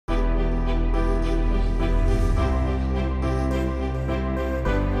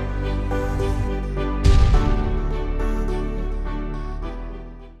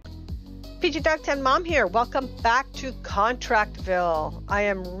DJ Dog 10 Mom here. Welcome back to Contractville. I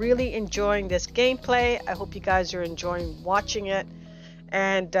am really enjoying this gameplay. I hope you guys are enjoying watching it.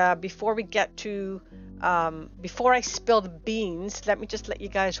 And before we get to, before I spill the beans, let me just let you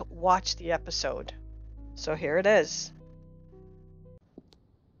guys watch the episode. So here it is.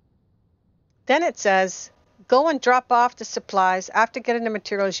 Then it says, go and drop off the supplies. After getting the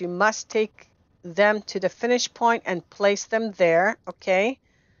materials, you must take them to the finish point and place them there. Okay.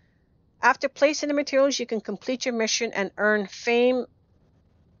 After placing the materials, you can complete your mission and earn fame,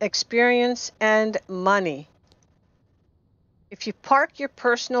 experience, and money. If you park your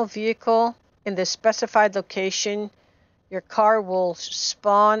personal vehicle in the specified location, your car will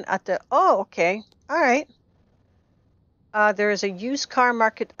spawn at the... Oh, okay. All right. There is a used car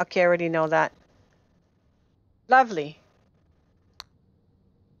market. Okay, I already know that. Lovely.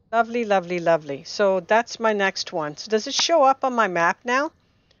 Lovely, lovely, lovely. So that's my next one. So does it show up on my map now?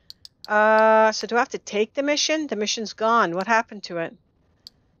 So do I have to take the mission? The mission's gone. What happened to it?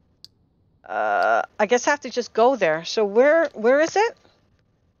 I guess I have to just go there. So where is it?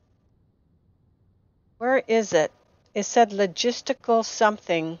 Where is it? It said logistical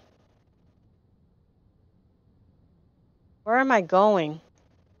something. Where am I going?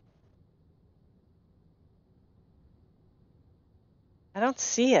 I don't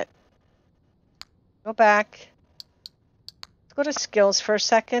see it. Go back. Go to skills for a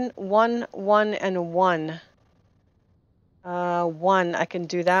second. 1, 1, and 1. 1, I can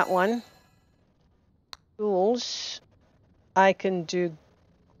do that one. Tools. I can do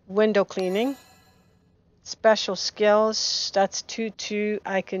window cleaning. Special skills. That's 2, 2.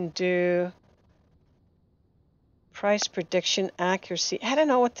 I can do price prediction accuracy. I don't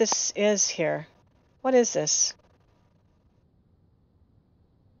know what this is here. What is this?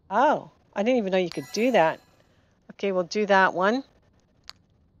 Oh, I didn't even know you could do that. Okay, we'll do that one. Is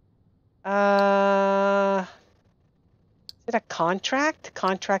it a contract?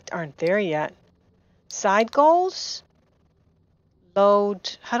 Contract aren't there yet. Side goals?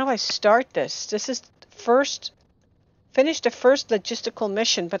 Load. How do I start this? This is first. Finish the first logistical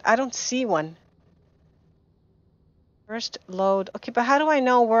mission, but I don't see one. First load. Okay, but how do I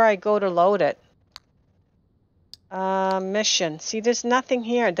know where I go to load it? Mission. See, there's nothing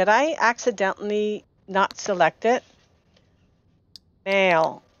here. Did I accidentally not select it?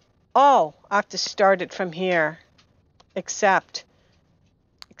 Mail. Oh, I have to start it from here. Accept.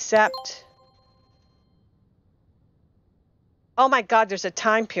 Oh my God, there's a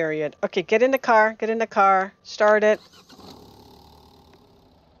time period. Okay, get in the car, start it.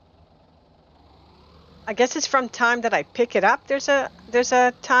 I guess it's from time that I pick it up. There's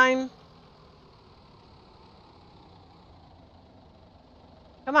a time.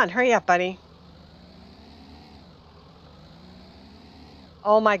 Come on, hurry up, buddy.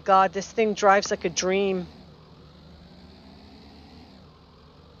 Oh my God, this thing drives like a dream.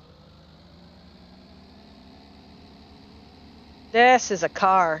 This is a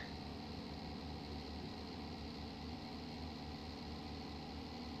car.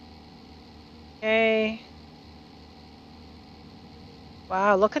 Okay.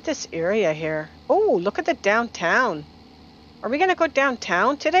 Wow, look at this area here. Oh, look at the downtown. Are we gonna go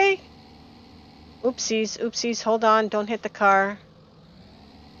downtown today? Oopsies, oopsies, hold on, don't hit the car.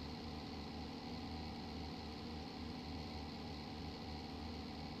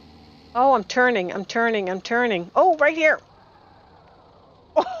 Oh, I'm turning. Oh, right here.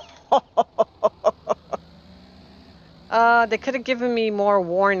 They could have given me more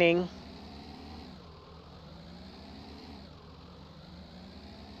warning.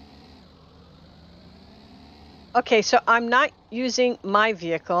 Okay, so I'm not using my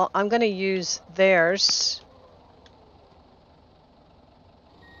vehicle. I'm going to use theirs.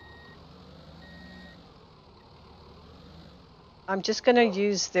 I'm just going to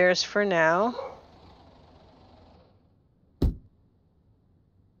use theirs for now.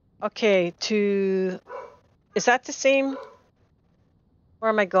 Okay, is that the same? Where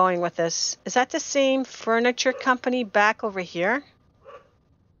am I going with this? Is that the same furniture company back over here?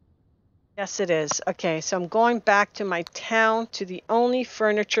 Yes, it is. Okay, so I'm going back to my town, to the only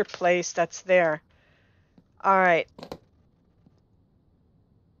furniture place that's there. All right.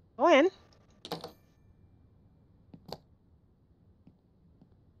 Go in.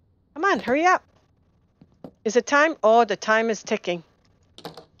 Come on, hurry up. Is it time? Oh, the time is ticking.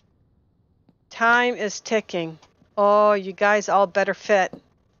 Time is ticking. Oh, you guys all better fit.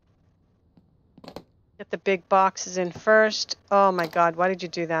 Get the big boxes in first. Oh my God, why did you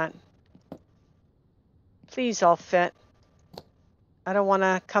do that? Please all fit. I don't want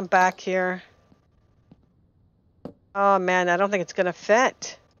to come back here. Oh man, I don't think it's going to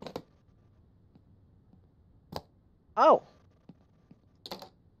fit. Oh.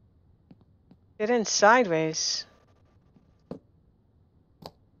 Get in sideways.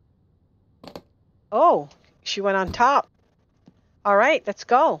 Oh, she went on top. All right, let's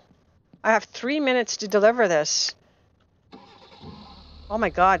go. I have 3 minutes to deliver this. Oh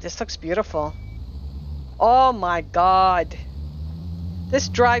my God, this looks beautiful. Oh my God. This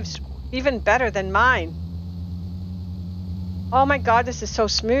drives even better than mine. Oh my God, this is so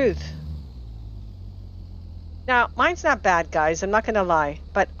smooth. Now, mine's not bad, guys. I'm not going to lie.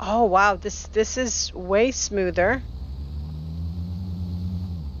 But, oh wow, this is way smoother.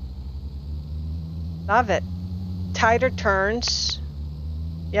 Love it. Tighter turns.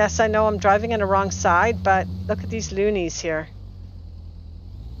 Yes, I know I'm driving on the wrong side, but look at these loonies here.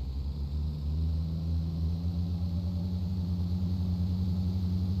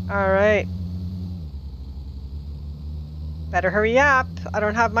 All right. Better hurry up. I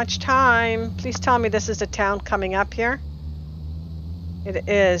don't have much time. Please tell me this is the town coming up here. It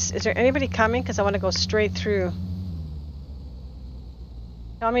is. Is there anybody coming? Because I want to go straight through.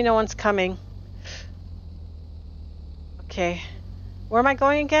 Tell me no one's coming. Okay. Where am I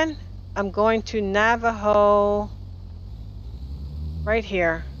going again? I'm going to Navajo. Right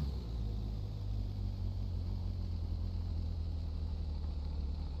here.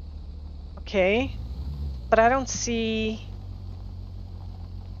 Okay. But I don't see...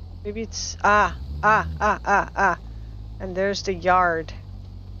 Maybe it's... Ah. And there's the yard.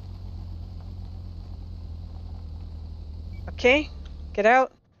 Okay. Get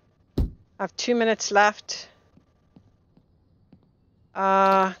out. I have 2 minutes left.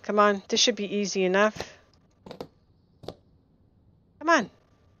 Come on. This should be easy enough. Come on.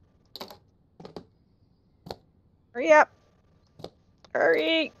 Hurry up.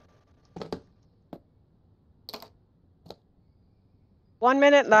 Hurry. 1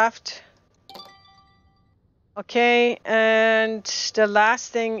 minute left. Okay, and the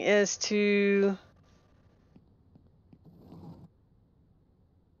last thing is to...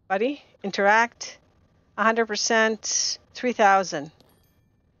 Buddy, interact. 100%, 3,000.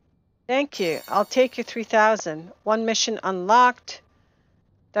 Thank you. I'll take your 3,000. One mission unlocked.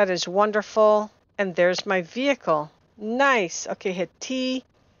 That is wonderful. And there's my vehicle. Nice. Okay, hit T.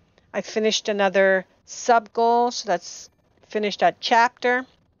 I finished another sub goal, so that's finished that chapter.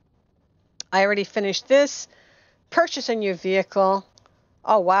 I already finished this. Purchase a new vehicle.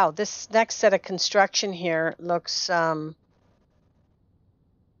 Oh wow, this next set of construction here looks oh,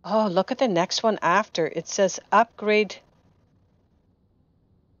 look at the next one after. It says upgrade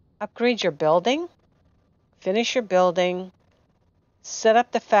your building, finish your building, set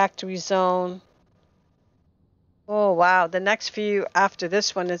up the factory zone. Oh wow, the next few after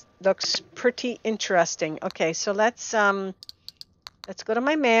this one looks pretty interesting. Okay, so let's go to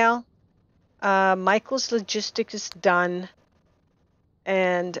my mail. Michael's logistics is done.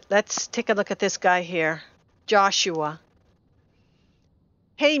 And let's take a look at this guy here, Joshua.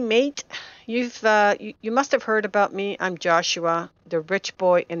 Hey mate, you must have heard about me. I'm Joshua, the rich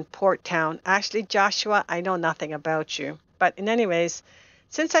boy in Port Town. Actually, Joshua, I know nothing about you. But anyways,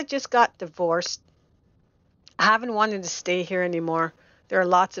 since I just got divorced, I haven't wanted to stay here anymore. There are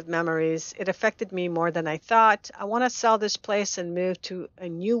lots of memories. It affected me more than I thought. I want to sell this place and move to a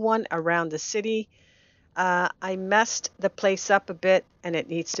new one around the city. I messed the place up a bit and it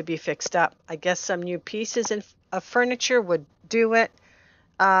needs to be fixed up. I guess some new pieces of furniture would do it.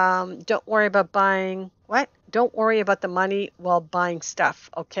 Don't worry about buying... What? Don't worry about the money while buying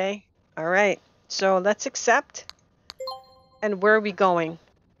stuff, okay? All right. So let's accept. And where are we going?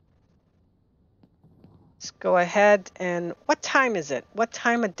 Let's go ahead and... What time is it? What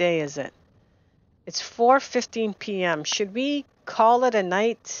time of day is it? It's 4:15 p.m. Should we call it a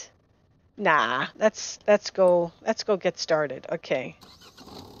night? Nah, let's go get started. Okay.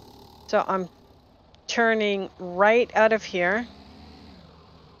 So I'm turning right out of here.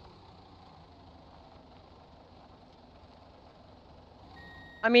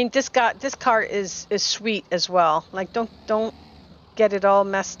 I mean, this car is sweet as well. Like don't get it all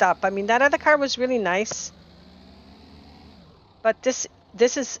messed up. I mean, that other car was really nice. But this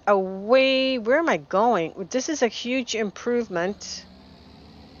is a way... Where am I going? This is a huge improvement.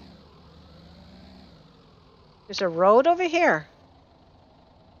 There's a road over here.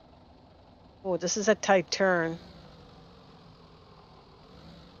 Oh, this is a tight turn.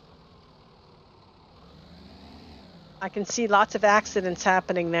 I can see lots of accidents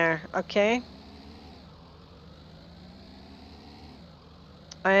happening there. Okay.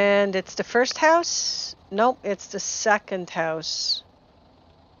 And it's the first house? Nope, it's the second house.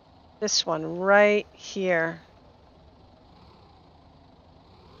 This one right here.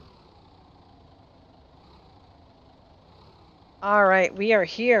 All right, we are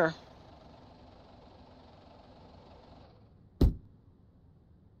here.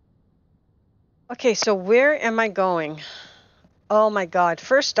 Okay, so where am I going? Oh my God.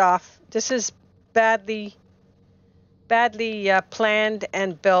 First off, this is badly planned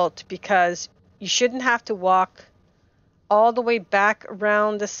and built because you shouldn't have to walk all the way back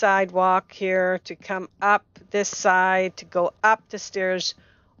around the sidewalk here to come up this side to go up the stairs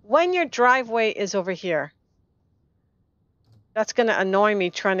when your driveway is over here. That's going to annoy me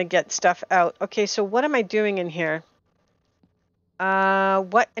trying to get stuff out. Okay, so what am I doing in here?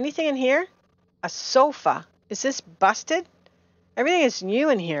 Anything in here? A sofa. Is this busted? Everything is new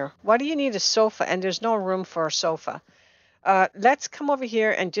in here. Why do you need a sofa? And there's no room for a sofa. Let's come over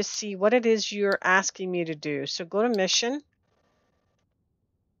here and just see what it is you're asking me to do. So go to mission.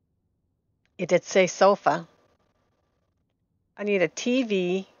 It did say sofa. I need a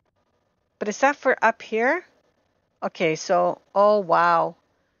TV. But is that for up here? Okay, so, oh wow.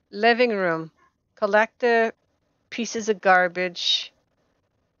 Living room. Collect the pieces of garbage.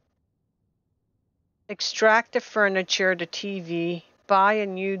 Extract the furniture, the TV. Buy a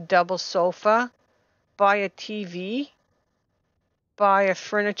new double sofa. Buy a TV. Buy a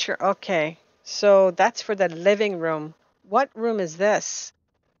furniture. Okay, so that's for the living room. What room is this?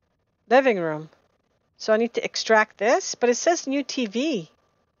 Living room. So I need to extract this, but it says new TV.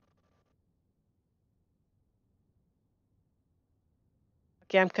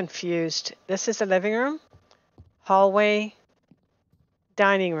 Okay, I'm confused. This is the living room, hallway,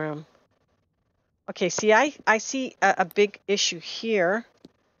 dining room. Okay, see, I see a big issue here.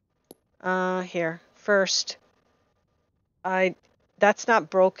 Here, first, that's not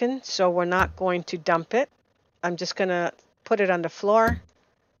broken, so we're not going to dump it. I'm just gonna put it on the floor.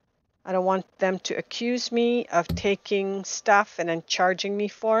 I don't want them to accuse me of taking stuff and then charging me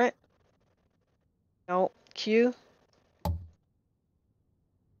for it. No, Q.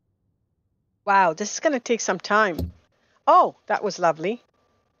 Wow, this is going to take some time. Oh, that was lovely.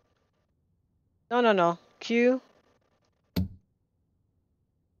 No. Q.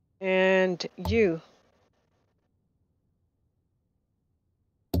 And U.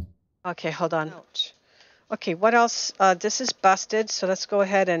 Okay, hold on. Okay, what else? This is busted, so let's go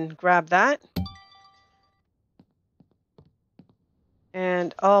ahead and grab that.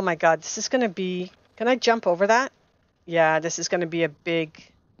 And oh my God, this is going to be... Can I jump over that? Yeah, this is going to be a big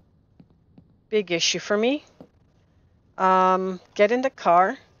issue for me. Get in the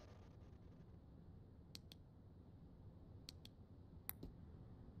car.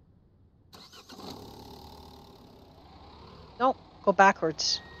 No, go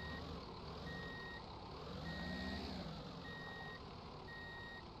backwards.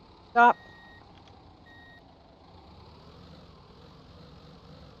 Stop.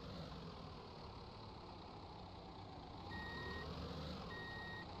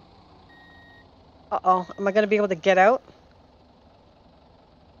 Uh-oh, am I going to be able to get out?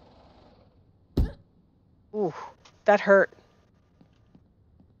 Ooh, that hurt.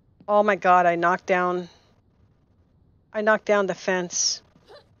 Oh my God, I knocked down the fence.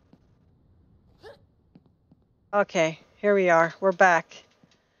 Okay, here we are. We're back.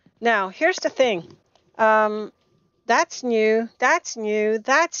 Now, here's the thing. That's new. That's new.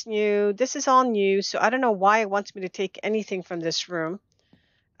 That's new. This is all new, so I don't know why it wants me to take anything from this room.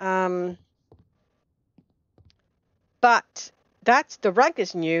 But the rug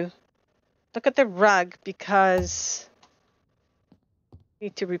is new. Look at the rug because I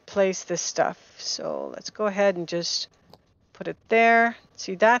need to replace this stuff. So let's go ahead and just put it there.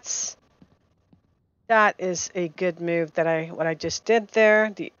 See, that is a good move what I just did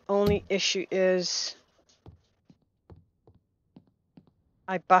there. The only issue is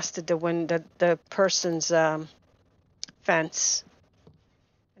I busted the person's fence.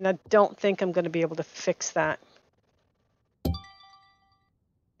 And I don't think I'm going to be able to fix that.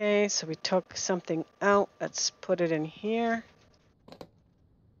 Okay, so we took something out. Let's put it in here.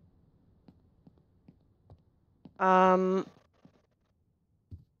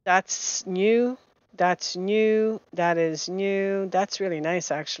 That's new. That's new. That is new. That's really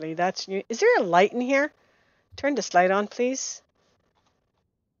nice, actually. That's new. Is there a light in here? Turn this light on, please.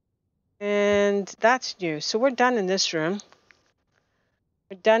 And that's new. So we're done in this room.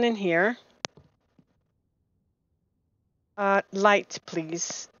 We're done in here. Light,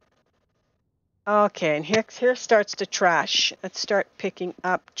 please. Okay, and here starts the trash. Let's start picking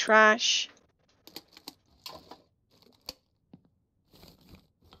up trash.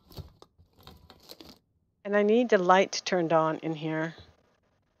 And I need the light turned on in here.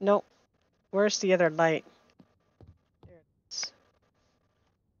 Nope. Where's the other light? There it is.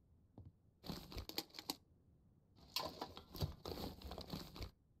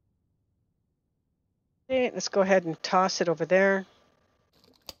 Okay, let's go ahead and toss it over there.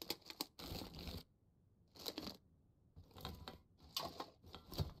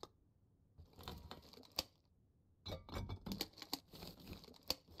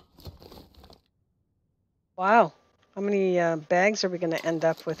 Wow, how many bags are we going to end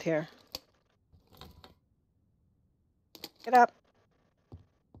up with here? Get up.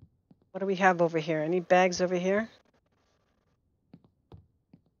 What do we have over here? Any bags over here?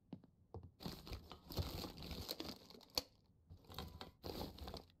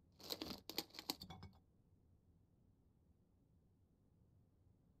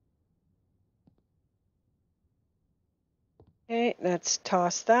 Okay, let's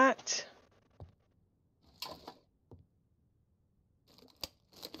toss that.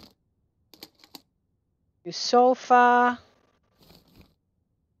 New sofa.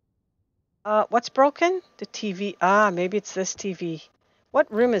 What's broken? The TV. Ah, maybe it's this TV.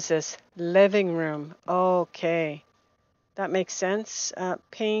 What room is this? Living room. Okay. That makes sense.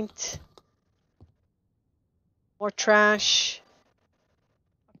 Paint. More trash.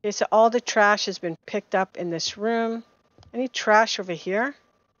 Okay, so all the trash has been picked up in this room. Any trash over here?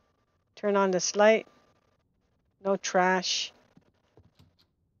 Turn on this light. No trash.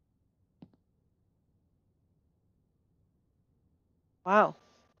 Wow.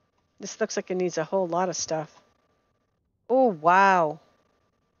 This looks like it needs a whole lot of stuff. Oh, wow.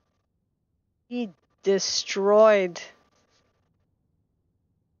 He destroyed.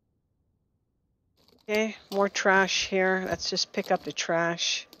 Okay, more trash here. Let's just pick up the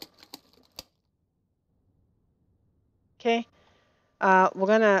trash. Okay, we're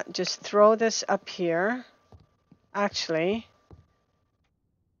gonna just throw this up here. Actually,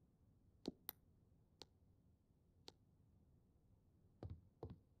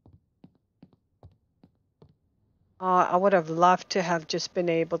 I would have loved to have just been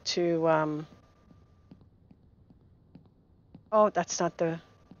able to, oh, that's not the,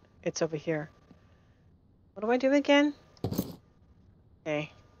 it's over here. What do I do again?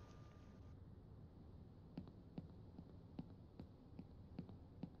 Okay.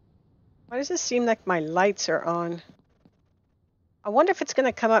 Why does it seem like my lights are on? I wonder if it's going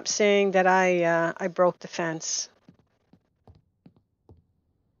to come up saying that I broke the fence.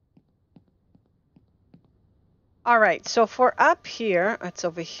 All right, so for up here, that's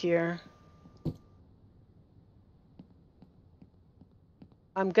over here.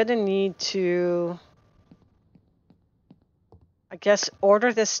 I'm going to need to, I guess,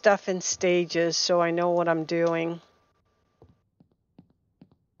 order this stuff in stages so I know what I'm doing.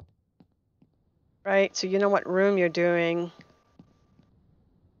 Right, so you know what room you're doing.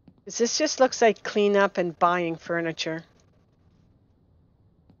 This just looks like cleanup and buying furniture.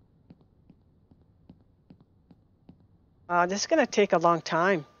 This is going to take a long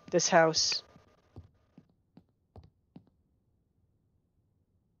time, this house.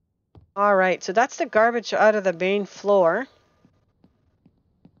 All right, so that's the garbage out of the main floor.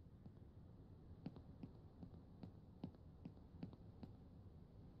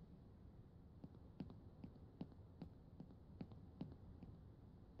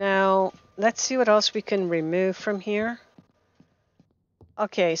 Now, let's see what else we can remove from here.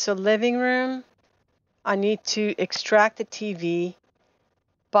 Okay, so living room. I need to extract the TV,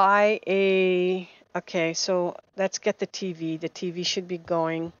 buy a, okay, so let's get the TV. The TV should be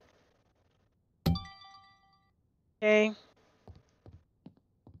going. Okay.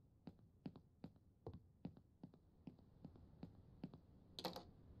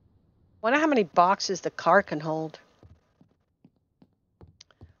 Wonder how many boxes the car can hold.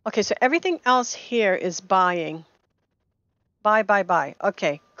 Okay, so everything else here is buying. Buy, buy, buy.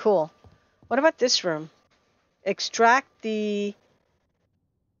 Okay, cool. What about this room? Extract the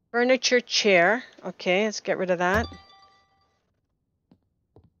furniture chair. Okay, let's get rid of that.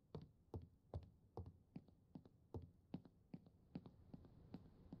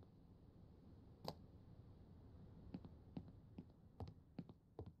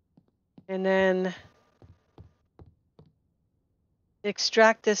 And then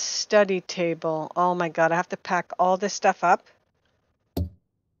extract this study table. Oh my God, I have to pack all this stuff up.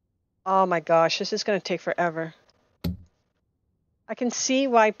 Oh my gosh, this is going to take forever. I can see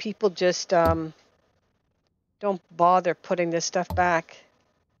why people just don't bother putting this stuff back.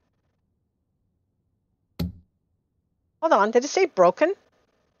 Hold on, did it say broken?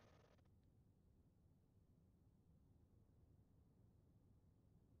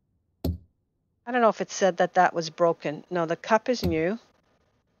 I don't know if it said that that was broken. No, the cup is new.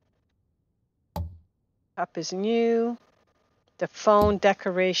 Cup is new. The phone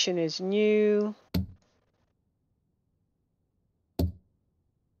decoration is new.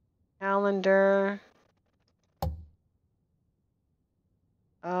 Calendar.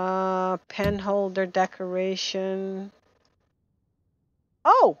 Pen holder decoration.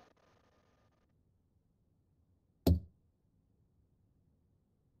 Oh!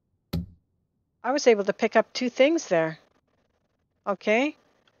 I was able to pick up 2 things there. Okay.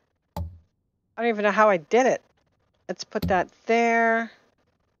 I don't even know how I did it. Let's put that there.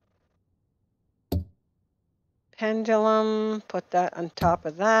 Pendulum, put that on top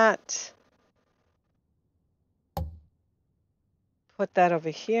of that. Put that over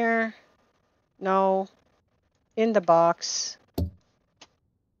here. No, in the box.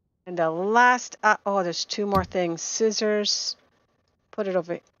 And the last, oh, there's 2 more things. Scissors, put it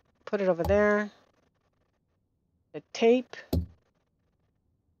over there. The tape,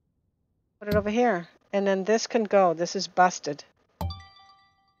 put it over here. And then this can go. This is busted.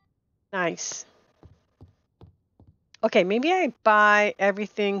 Nice. Okay, maybe I buy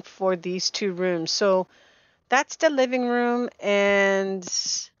everything for these 2 rooms. So that's the living room and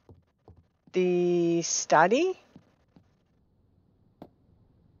the study.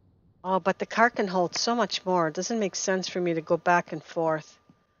 Oh, but the car can hold so much more. It doesn't make sense for me to go back and forth.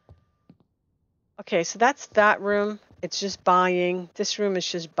 Okay, so that's that room. It's just buying. This room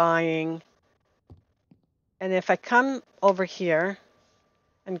is just buying. And if I come over here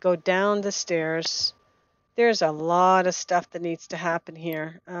and go down the stairs, there's a lot of stuff that needs to happen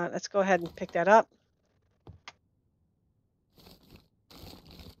here. Let's go ahead and pick that up.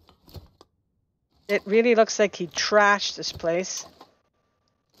 It really looks like he trashed this place.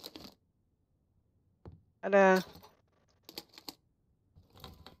 And,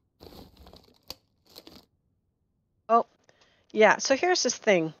 oh, yeah, so here's this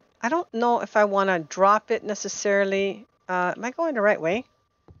thing. I don't know if I want to drop it necessarily. Am I going the right way?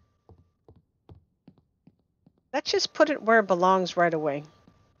 Let's just put it where it belongs right away.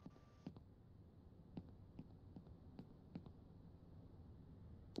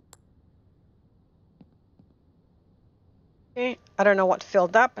 Okay, I don't know what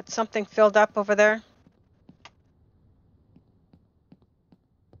filled up, but something filled up over there.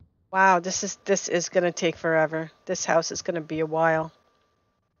 Wow, this is going to take forever. This house is going to be a while.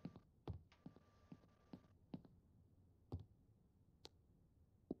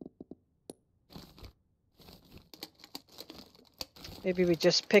 Maybe we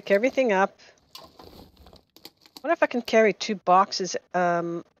just pick everything up. What if I can carry 2 boxes,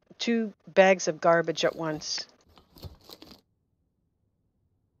 2 bags of garbage at once?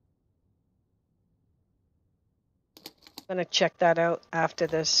 I'm going to check that out after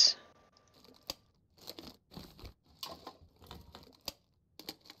this.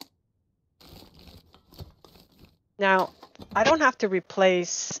 Now, I don't have to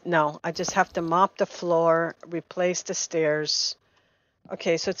replace, no, I just have to mop the floor, replace the stairs.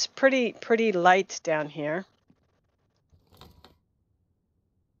 Okay, so it's pretty light down here.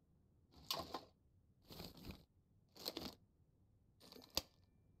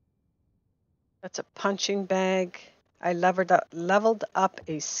 That's a punching bag. I leveled up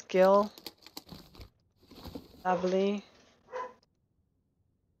a skill. Lovely.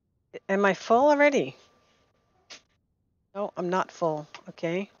 Am I full already? No, I'm not full.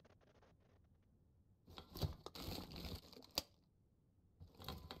 Okay.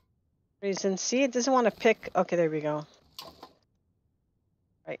 Reason C, it doesn't want to pick. Okay, there we go.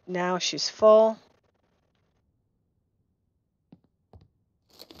 Right now she's full.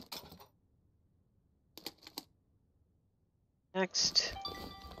 Next.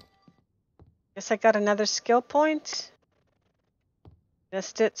 Guess I got another skill point.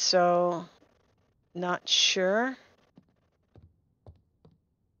 Missed it, so not sure.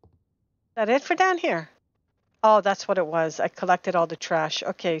 Is that it for down here? Oh, that's what it was. I collected all the trash.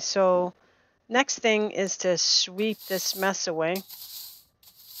 Okay, so next thing is to sweep this mess away.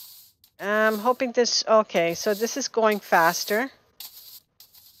 I'm hoping this, okay, so this is going faster.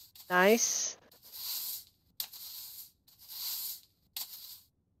 Nice.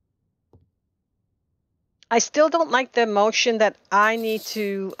 I still don't like the motion that I need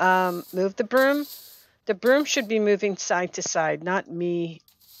to move the broom. The broom should be moving side to side, not me.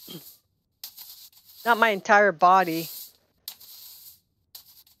 Not my entire body.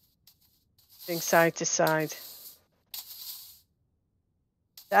 Moving side to side.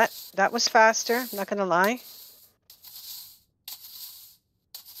 That was faster, I'm not gonna lie.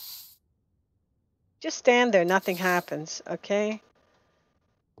 Just stand there, nothing happens, okay?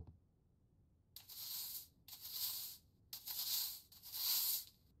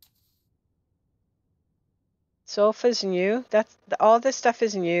 Sofa's new. That's all this stuff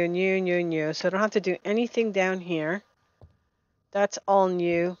is new. So I don't have to do anything down here. That's all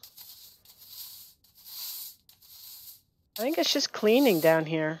new. I think it's just cleaning down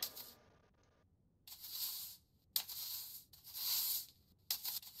here.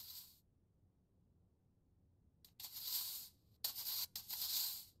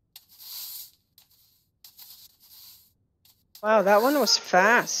 Wow, that one was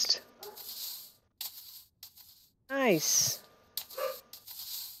fast. Nice.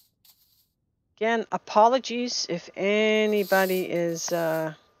 Again, apologies if anybody is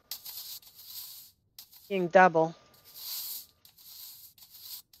being double.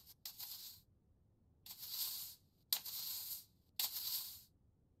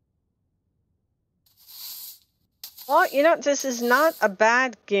 Well, you know, this is not a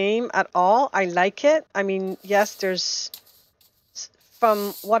bad game at all. I like it. I mean, yes, there's,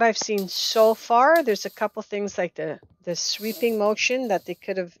 from what I've seen so far, there's a couple things like the sweeping motion that they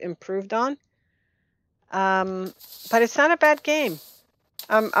could have improved on. But it's not a bad game.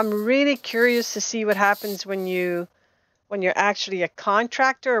 I'm really curious to see what happens when you're actually a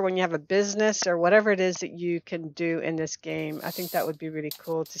contractor or when you have a business or whatever it is that you can do in this game. I think that would be really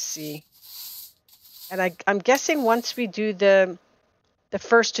cool to see. And I'm guessing once we do the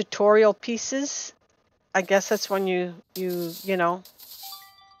first tutorial pieces, I guess that's when you know,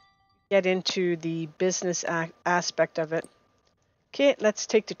 get into the business aspect of it. Okay, let's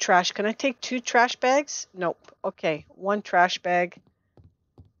take the trash. Can I take 2 trash bags? Nope. Okay, 1 trash bag.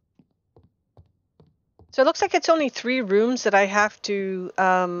 So it looks like it's only 3 rooms that I have to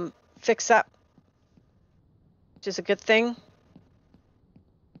fix up, which is a good thing.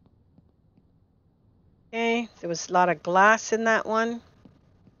 Okay, there was a lot of glass in that one.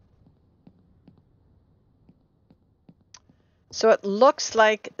 So it looks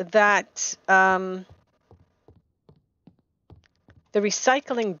like that the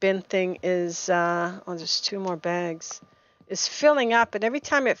recycling bin thing is, oh, there's 2 more bags, is filling up. And every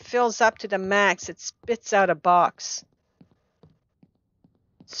time it fills up to the max, it spits out a box.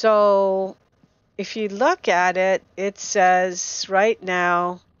 So if you look at it, it says right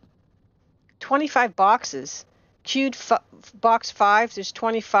now 25 boxes. Queued box 5, there's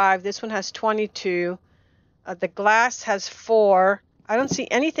 25. This one has 22. The glass has 4. I don't see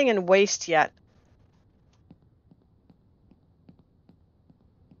anything in waste yet.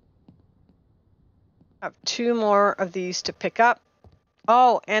 I have 2 more of these to pick up.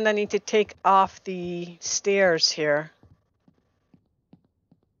 Oh, and I need to take off the stairs here.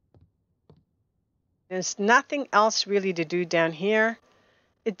 There's nothing else really to do down here.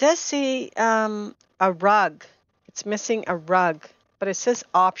 It does say a rug. It's missing a rug, but it says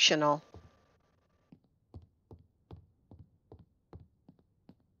optional.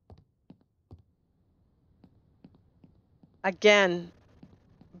 Again,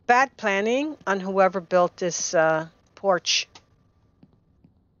 bad planning on whoever built this porch.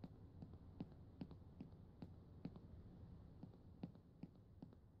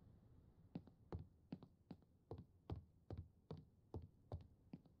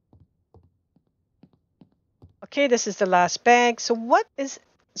 Okay, this is the last bag. So what is,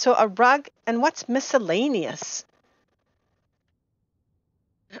 so a rug, and what's miscellaneous?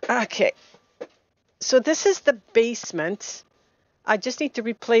 Okay, so this is the basement. I just need to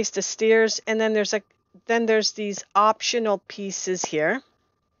replace the stairs, and then there's these optional pieces here.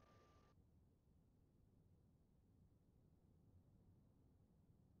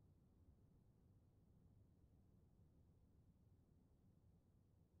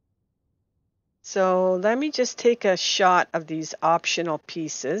 So let me just take a shot of these optional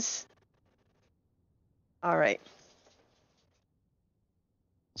pieces. All right.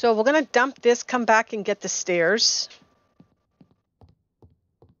 So we're going to dump this, come back and get the stairs.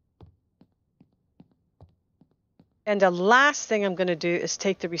 And the last thing I'm going to do is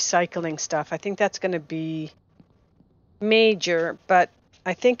take the recycling stuff. I think that's going to be major, but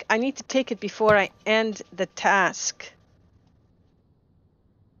I think I need to take it before I end the task.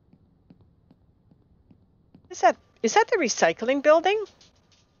 Is that the recycling building?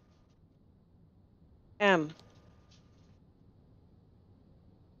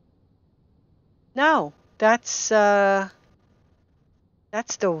 No, that's the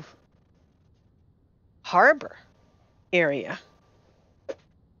harbor area.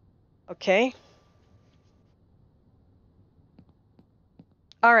 Okay.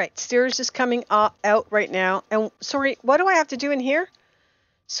 All right, stairs is coming out right now. And sorry, what do I have to do in here?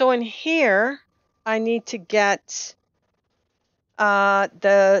 So in here, I need to get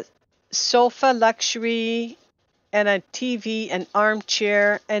the sofa luxury and a TV and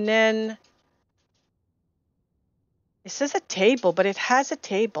armchair, and then it says a table, but it has a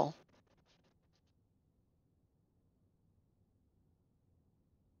table.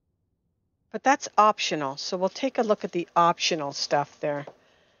 But that's optional. So we'll take a look at the optional stuff there.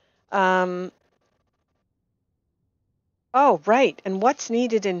 Oh, right. And what's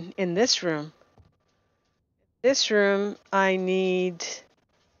needed in this room? This room, I need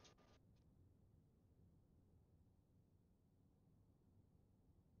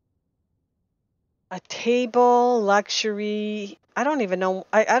a table, luxury. I don't even know.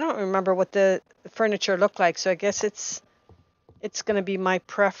 I don't remember what the furniture looked like. So I guess it's going to be my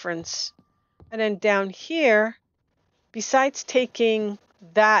preference. And then down here, besides taking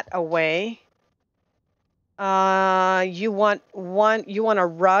that away, you want a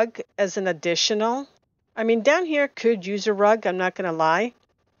rug as an additional. I mean, down here could use a rug, I'm not going to lie.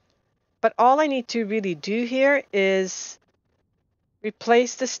 But all I need to really do here is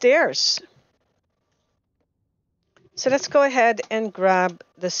replace the stairs. So let's go ahead and grab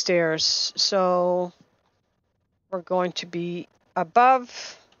the stairs. So we're going to be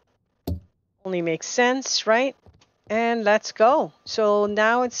above. Only makes sense, right? And let's go. So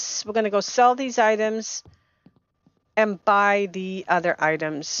now we're going to go sell these items and buy the other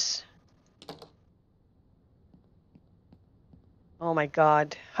items. Oh my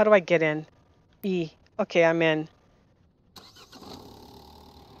God. How do I get in? E. Okay, I'm in.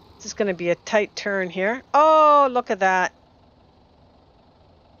 This is going to be a tight turn here. Oh, look at that.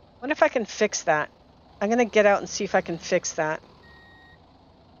 Wonder if I can fix that. I'm going to get out and see if I can fix that.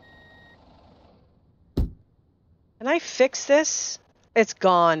 Can I fix this? It's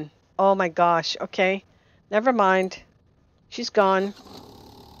gone. Oh my gosh. Okay. Never mind. She's gone.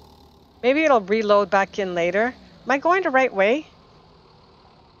 Maybe it'll reload back in later. Am I going the right way?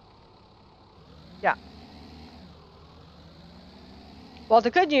 Yeah. Well, the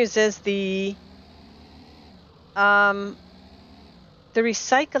good news is the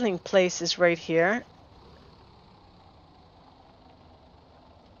recycling place is right here.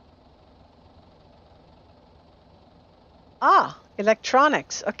 Ah,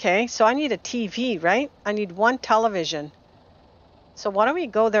 electronics. Okay, so I need a TV, right? I need one television. So why don't we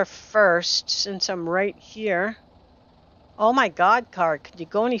go there first, since I'm right here. Oh my God, car, could you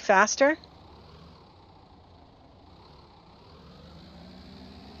go any faster?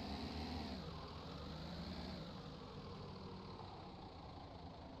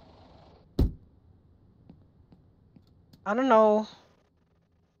 I don't know.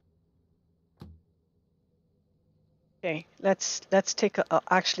 Okay, let's take a.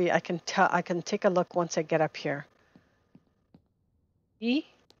 Actually, I can take a look once I get up here. E.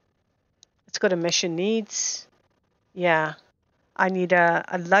 Let's go to mission needs. Yeah, I need a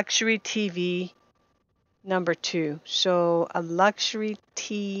luxury TV number 2. So a luxury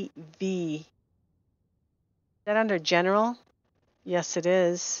TV. Is that under general? Yes, it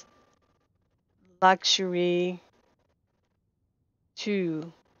is. Luxury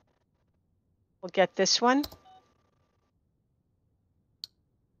 2. We'll get this one.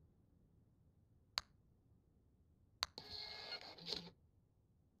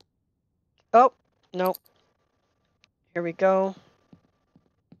 Oh, nope. Here we go.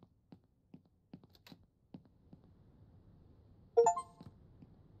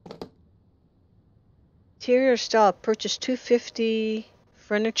 Interior style, purchase 250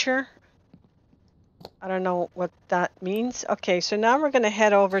 furniture. I don't know what that means. Okay, so now we're going to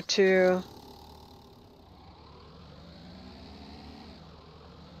head over to...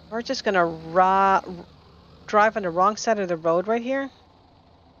 We're just going to drive on the wrong side of the road right here.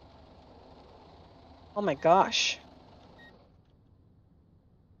 Oh my gosh.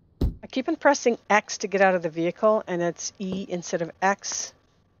 I keep on pressing X to get out of the vehicle, and it's E instead of X.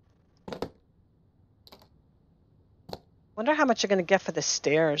 Wonder how much you're going to get for the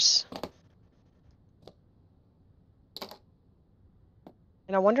stairs.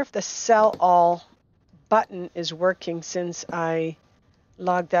 And I wonder if the sell all button is working since I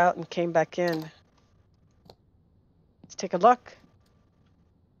logged out and came back in. Let's take a look.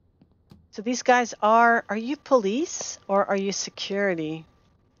 So these guys are you police or are you security?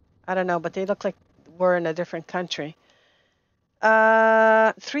 I don't know, but they look like we're in a different country.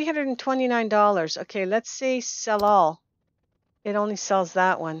 $329. Okay, let's say sell all. It only sells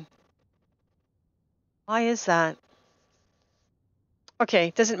that one. Why is that?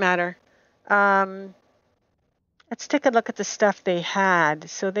 Okay, doesn't matter. Let's take a look at the stuff they had.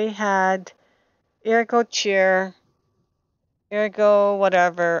 So they had ergo chair, ergo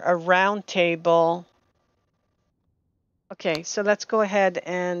whatever, a round table. Okay, so let's go ahead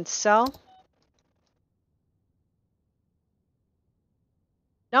and sell.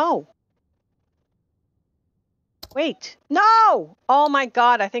 No. Wait, no! Oh my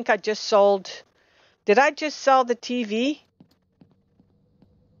God, I think I just sold. Did I just sell the TV?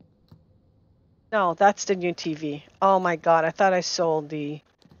 No, that's the new TV. Oh my God, I thought I sold the...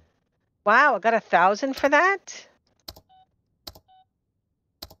 Wow, I got 1,000 for that?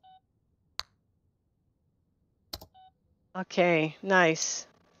 Okay, nice.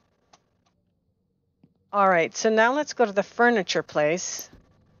 All right, so now let's go to the furniture place.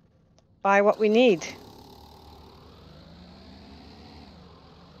 Buy what we need.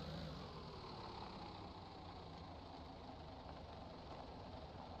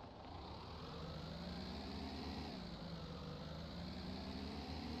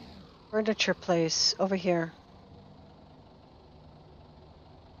 Furniture place over here.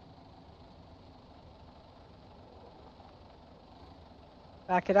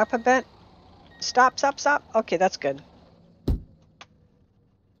 Back it up a bit. Stop, stop, stop. Okay, that's good.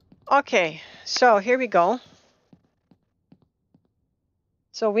 Okay, so here we go.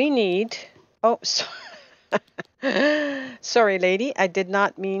 So we need... Oh, sorry, lady. I did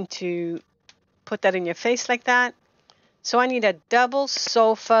not mean to put that in your face like that. So I need a double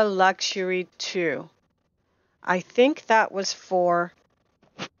sofa luxury 2. I think that was for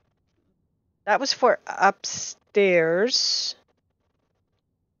upstairs.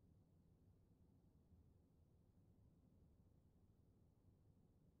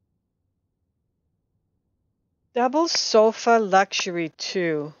 Double sofa luxury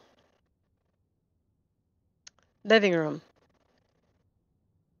 2. Living room.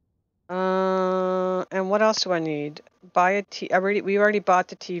 And what else do I need? Buy a we already bought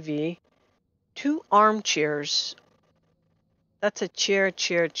the TV. 2 armchairs. That's a chair.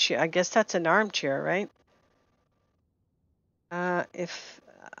 I guess that's an armchair, right? If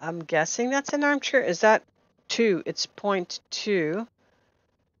I'm guessing that's an armchair. Is that 2? It's 0.2.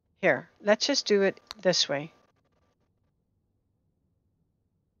 Here, let's just do it this way.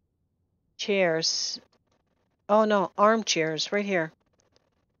 Chairs. Oh no, armchairs right here.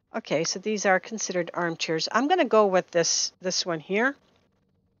 Okay, so these are considered armchairs. I'm going to go with this one here.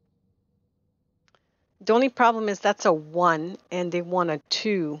 The only problem is that's a 1 and they want a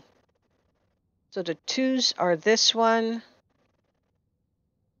 2. So the 2s are this one.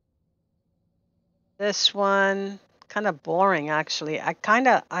 This one. Kind of boring actually. I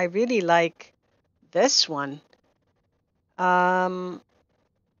really like this one.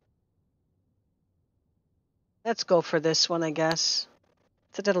 Let's go for this one, I guess.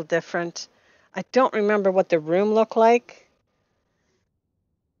 It's a little different. I don't remember what the room looked like.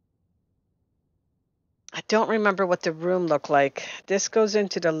 This goes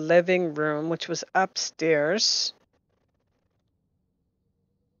into the living room, which was upstairs.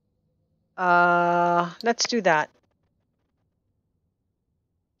 Let's do that.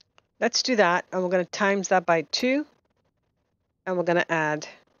 And we're going to times that by 2. And we're going to add.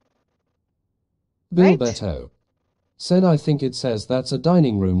 Bill Beto said I think it says that's a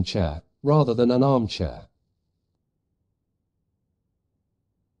dining room chair rather than an armchair.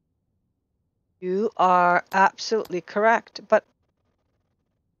 You are absolutely correct, but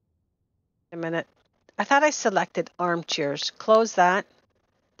a minute. I thought I selected armchairs. Close that.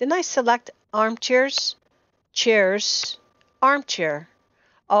 Didn't I select armchairs? Chairs. Armchair.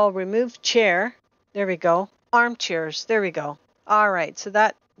 Oh, remove chair. There we go. Armchairs. There we go. All right. So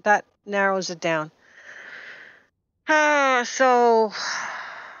that narrows it down. So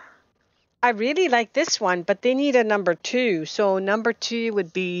I really like this one, but they need a number 2. So number 2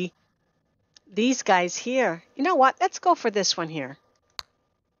 would be these guys here. You know what? Let's go for this one here.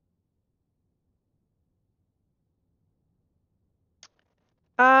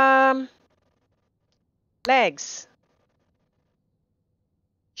 Legs.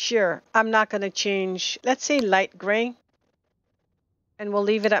 Sure, I'm not going to change. Let's say light gray. And we'll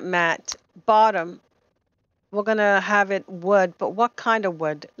leave it at matte. Bottom. We're going to have it wood, but what kind of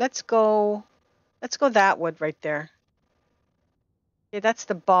wood? Let's go that wood right there. Okay, that's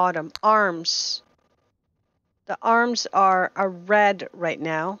the bottom. Arms. The arms are a red right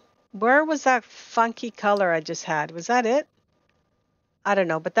now. Where was that funky color I just had? Was that it? I don't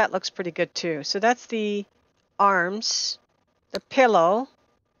know, but that looks pretty good too. So that's the arms. The pillow.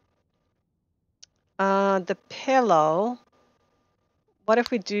 What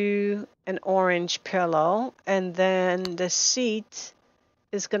if we do an orange pillow and then the seat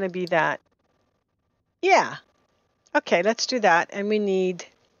is going to be that? Yeah. Okay, let's do that. And we need...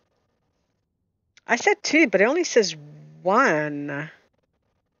 I said 2, but it only says 1. It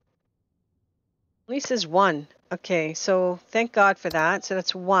only says 1. Okay, so thank God for that. So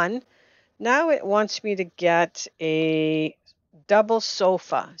that's 1. Now it wants me to get a double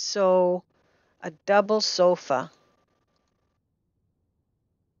sofa. So a double sofa.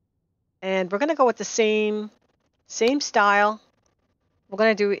 And we're going to go with the same style. we're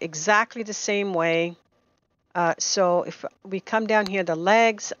going to do exactly the same way. So if we come down here, the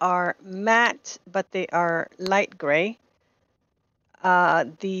legs are matte, but they are light gray.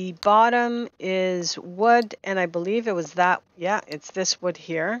 The bottom is wood, and I believe it was that. Yeah, it's this wood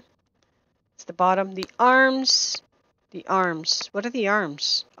here. It's the bottom. The arms. What are the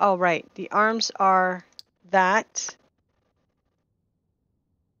arms? Oh, right. The arms are that.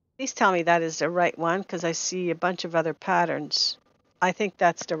 Please tell me that is the right one, because I see a bunch of other patterns. I think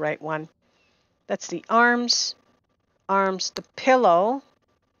that's the right one. That's the arms. The pillow.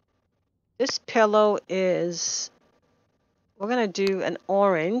 This pillow is, we're going to do an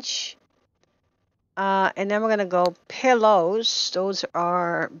orange. And then we're going to go pillows. Those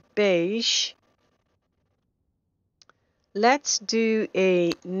are beige. Let's do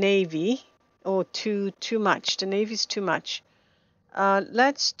a navy. Oh, too much. The navy's too much.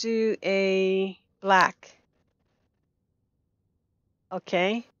 Let's do a black.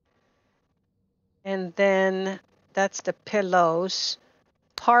 Okay. And then that's the pillows.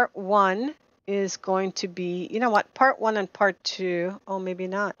 Part 1 is going to be, you know what? Part 1 and part 2. Oh, maybe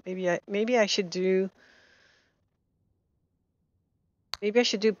not. Maybe I should do. Maybe I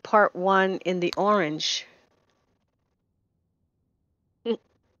should do part 1 in the orange.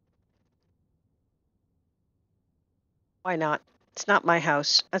 Why not? It's not my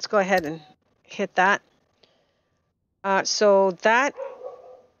house. Let's go ahead and hit that. So that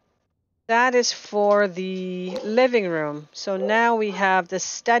is for the living room. So now we have the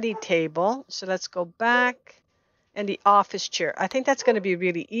study table. So let's go back, and the office chair. I think that's going to be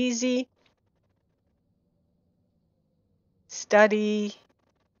really easy. Study.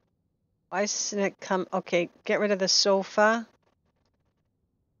 Why doesn't it come? Okay, get rid of the sofa.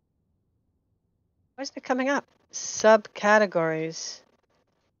 Why isn't it coming up? Subcategories.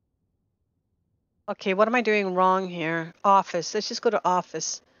 Okay, what am I doing wrong here? Office. Let's just go to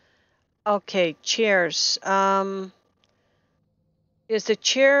office. Okay, chairs. Is the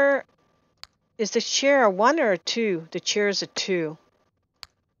chair a 1 or a 2? The chair is a 2.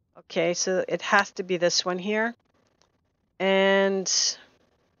 Okay, so it has to be this one here. And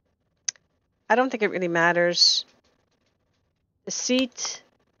I don't think it really matters. The seat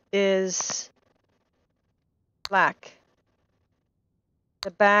is black.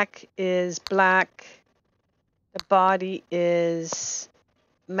 The back is black. The body is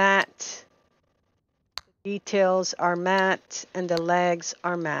matte. The details are matte, and the legs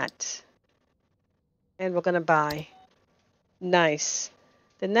are matte. And we're going to buy. Nice.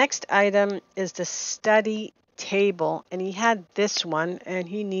 The next item is the study table, and he had this one, and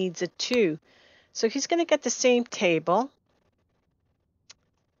he needs a 2. So he's going to get the same table.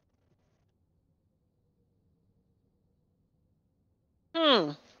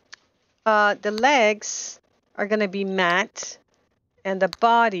 The legs are going to be matte, and the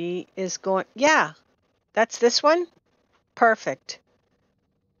body is going, yeah, that's this one. Perfect.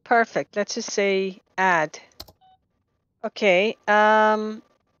 Perfect. Let's just say add. Okay. What?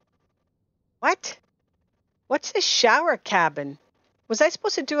 What's this shower cabin? Was I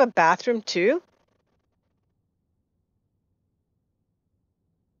supposed to do a bathroom too?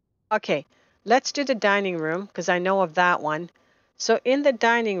 Okay, let's do the dining room because I know of that one. So in the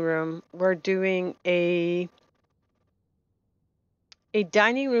dining room, we're doing a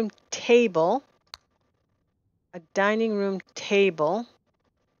dining room table. A dining room table.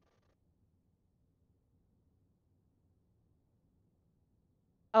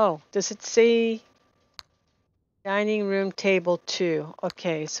 Oh, does it say dining room table 2?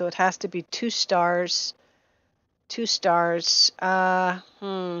 Okay, so it has to be 2 stars. 2 stars.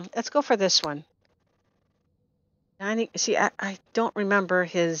 Let's go for this one. See, I don't remember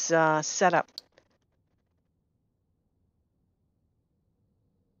his setup.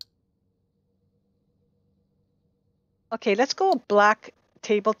 Okay, let's go black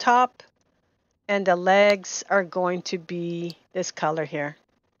tabletop, and the legs are going to be this color here.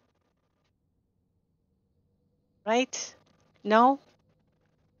 Right? No?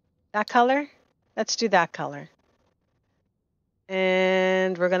 That color? Let's do that color.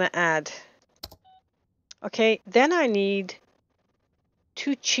 And we're going to add. Okay, then I need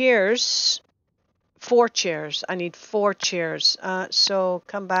 2 chairs. 4 chairs. I need 4 chairs. So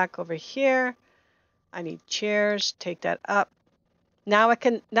come back over here. I need chairs. Take that up. Now I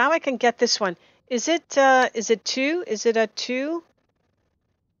can get this one. Is it 2? Is it a 2?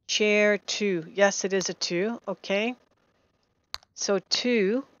 Chair 2. Yes, it is a 2. Okay. So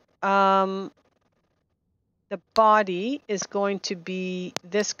 2. The body is going to be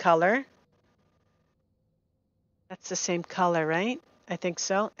this color. That's the same color, right? I think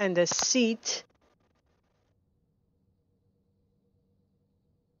so. And the seat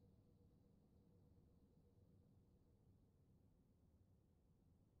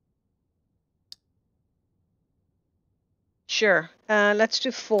Sure. Let's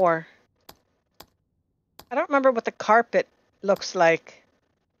do 4. I don't remember what the carpet looks like.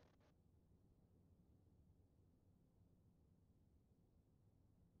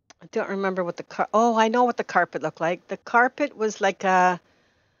 I don't remember what the oh, I know what the carpet looked like. The carpet was like a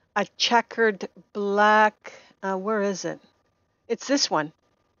checkered black. Where is it? It's this one.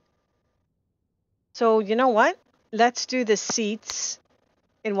 So you know what? Let's do the seats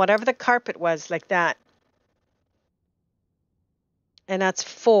in whatever the carpet was, like that. And that's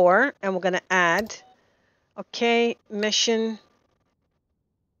 4. And we're going to add. Okay, mission.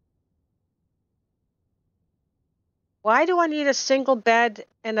 Why do I need a single bed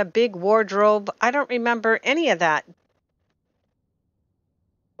and a big wardrobe? I don't remember any of that.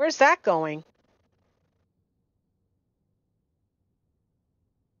 Where's that going?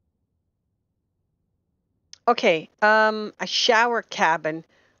 Okay, a shower cabin.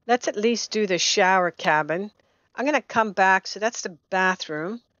 Let's at least do the shower cabin. I'm going to come back. So that's the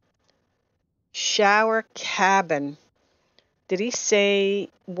bathroom. Shower cabin. Did he say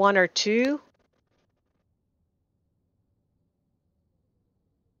 1 or 2?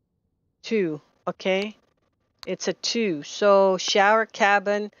 2. Okay. It's a 2. So shower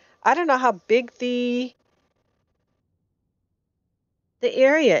cabin. I don't know how big the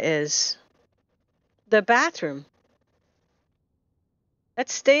area is. The bathroom.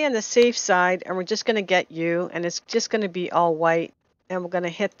 Let's stay on the safe side, and we're just going to get you, and it's just going to be all white, and we're going to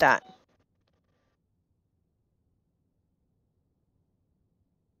hit that.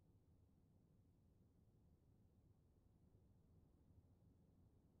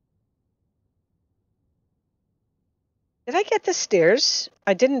 Did I get the stairs?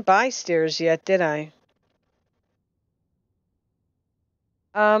 I didn't buy stairs yet, did I?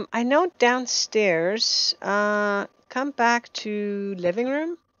 I know downstairs. Come back to living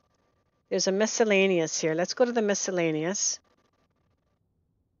room. There's a miscellaneous here. Let's go to the miscellaneous.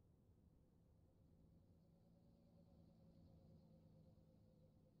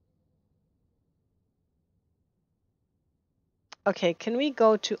 Okay, can we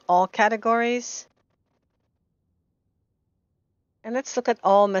go to all categories? And let's look at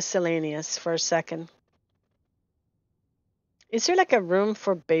all miscellaneous for a second. Is there like a room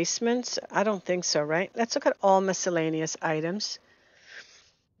for basements? I don't think so, right? Let's look at all miscellaneous items.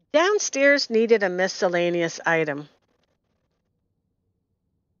 Downstairs needed a miscellaneous item.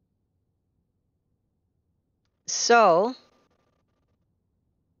 So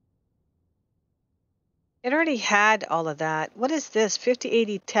it already had all of that. What is this?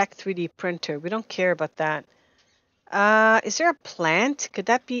 5080 Tech 3D printer. We don't care about that. Is there a plant? Could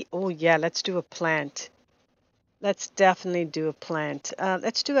that be? Oh, yeah, let's do a plant. Let's definitely do a plant.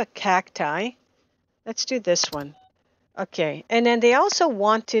 Let's do a cacti. Let's do this one. Okay, and then they also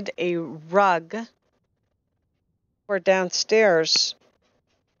wanted a rug for downstairs.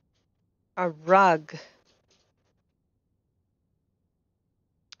 A rug.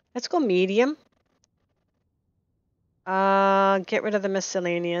 Let's go medium. Get rid of the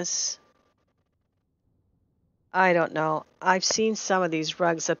miscellaneous. I don't know. I've seen some of these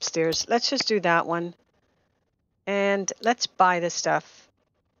rugs upstairs. Let's just do that one. And let's buy the stuff.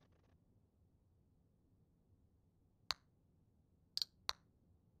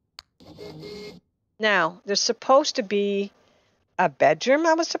 Now, there's supposed to be a bedroom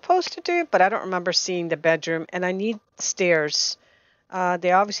I was supposed to do, but I don't remember seeing the bedroom. And I need stairs.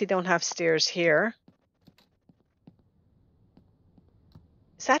 They obviously don't have stairs here.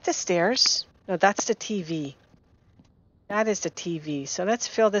 Is that the stairs? No, that's the TV. That is the TV. So let's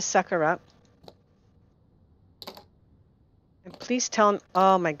fill this sucker up. And please tell me,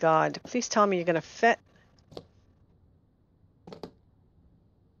 oh my God, please tell me you're going to fit.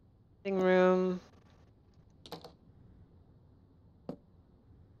 Living room.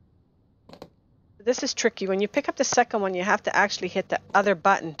 This is tricky. When you pick up the second one, you have to actually hit the other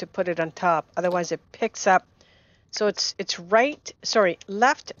button to put it on top. Otherwise, it picks up. So it's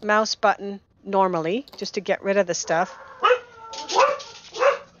left mouse button normally, just to get rid of the stuff.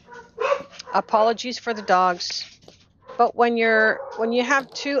 Apologies for the dogs. But when you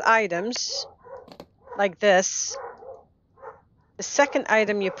have 2 items like this, the second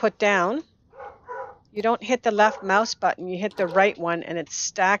item you put down, you don't hit the left mouse button, you hit the right one and it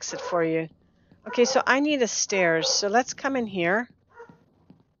stacks it for you. Okay, so I need a stairs. So let's come in here.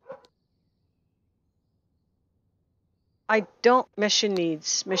 I don't, mission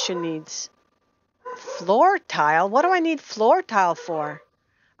needs. Floor tile? What do I need floor tile for?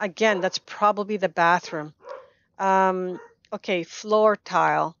 Again, that's probably the bathroom. Okay, floor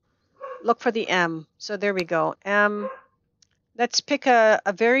tile. Look for the M. So there we go. M. Let's pick a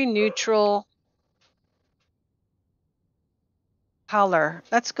very neutral. Color.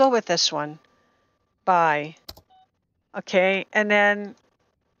 Let's go with this one. By. Okay, and then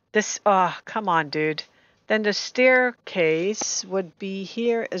this, oh, come on, dude. Then the staircase would be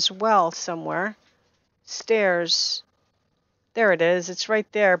here as well somewhere. Stairs. There it is. It's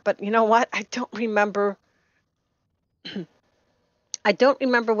right there. But you know what? I don't remember. I don't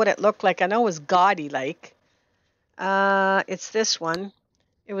remember what it looked like. I know it was gaudy like. It's this one.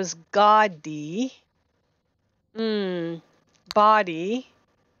 It was gaudy. Body.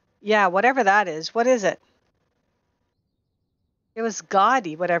 Yeah, whatever that is. What is it? It was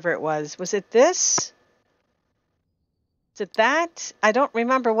gaudy, whatever it was. Was it this? Is it that? I don't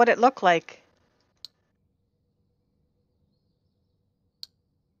remember what it looked like.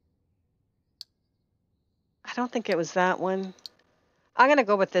 I don't think it was that one. I'm going to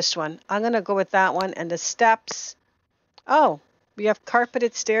go with this one. I'm going to go with that one. And the steps. Oh, we have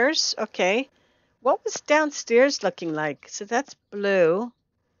carpeted stairs. Okay. What was downstairs looking like? So that's blue.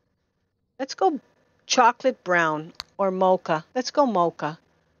 Let's go chocolate brown or mocha. Let's go mocha.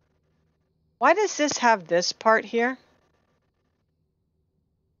 Why does this have this part here?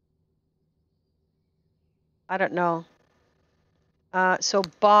 I don't know. So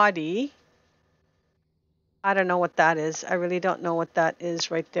body. I don't know what that is. I really don't know what that is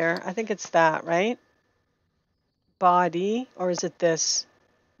right there. I think it's that, right? Body, or is it this?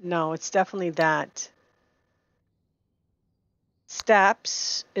 No, it's definitely that.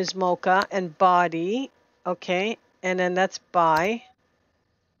 Steps is mocha and body. Okay, and then that's by.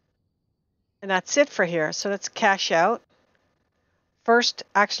 And that's it for here. So let's cash out. First,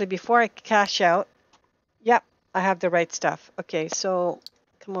 actually, before I cash out, yep, I have the right stuff. Okay, so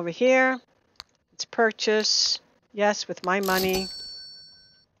come over here. Let's purchase. Yes, with my money.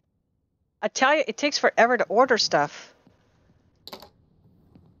 I tell you, it takes forever to order stuff.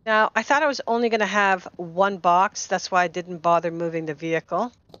 Now, I thought I was only going to have one box. That's why I didn't bother moving the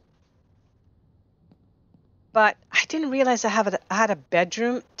vehicle. But I didn't realize I had a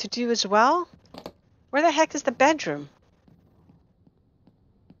bedroom to do as well. Where the heck is the bedroom?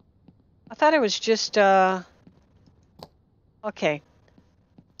 I thought it was just... Okay.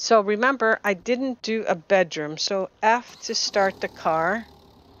 So remember, I didn't do a bedroom. So F to start the car.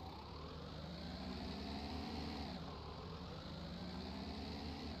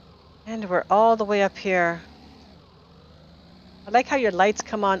 And we're all the way up here. I like how your lights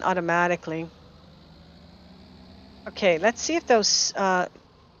come on automatically. Okay, let's see if those the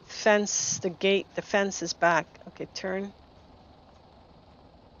fence is back. Okay, turn.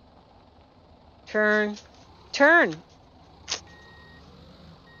 Turn. Turn!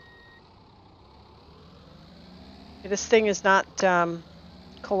 Okay, this thing is not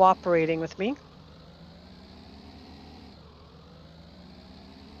cooperating with me.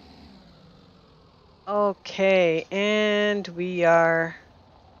 Okay, and we are...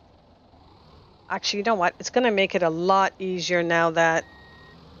 Actually, you know what? It's going to make it a lot easier now that...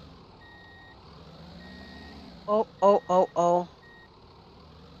 Oh.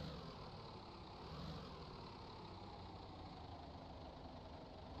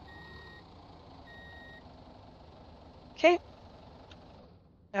 Okay.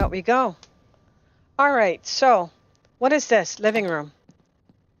 Out we go. All right, so what is this? Living room.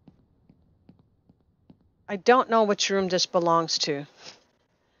 I don't know which room this belongs to.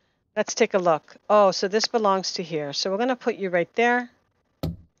 Let's take a look. Oh, so this belongs to here. So we're going to put you right there.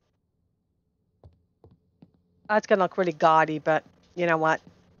 That's going to look really gaudy, but you know what?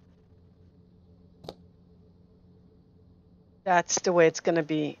 That's the way it's going to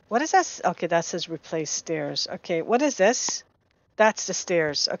be. What is this? Okay, that says replace stairs. Okay, what is this? That's the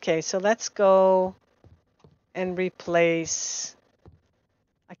stairs. Okay, so let's go and replace...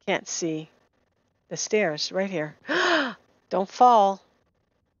 I can't see the stairs right here. Don't fall.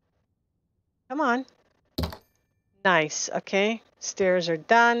 Come on. Nice. Okay, stairs are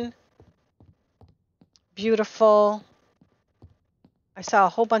done. Beautiful. I saw a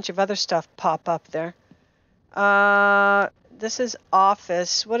whole bunch of other stuff pop up there. This is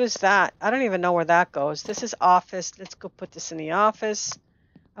office. What is that? I don't even know where that goes. This is office. Let's go put this in the office.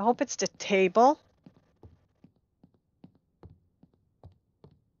 I hope it's the table.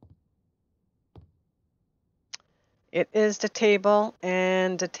 It is the table,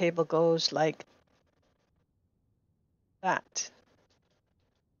 and the table goes like that.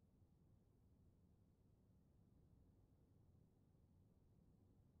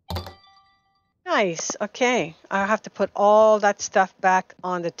 Nice. Okay. I have to put all that stuff back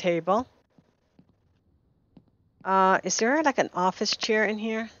on the table. Is there like an office chair in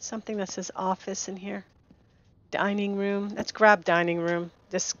here? Something that says office in here? Dining room. Let's grab dining room.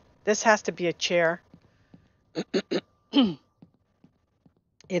 This has to be a chair.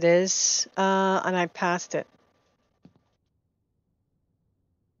 It is, and I passed it.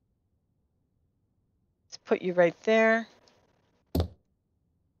 Let's put you right there. I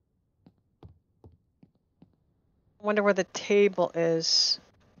wonder where the table is.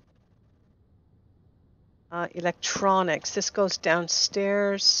 Electronics. This goes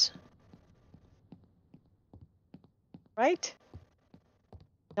downstairs. Right?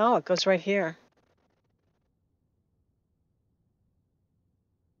 No, it goes right here.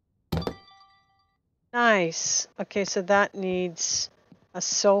 Nice. Okay, so that needs a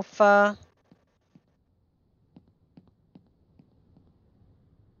sofa.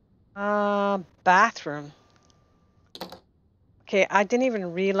 Bathroom. Okay, I didn't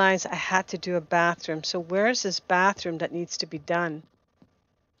even realize I had to do a bathroom. So where's this bathroom that needs to be done?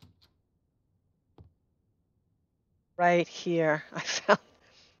 Right here. I found.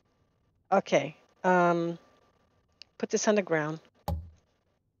 Okay. Put this on the ground.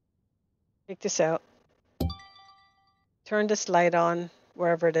 Take this out. Turn this light on,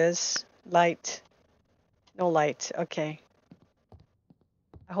 wherever it is. Light. No light. Okay.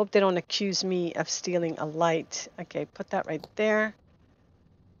 I hope they don't accuse me of stealing a light. Okay, put that right there.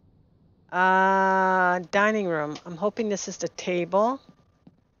 Dining room. I'm hoping this is the table.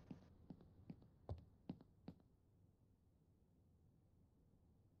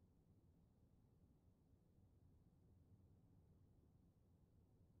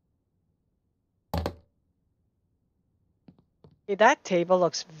 Okay, that table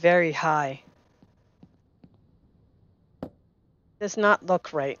looks very high. Does not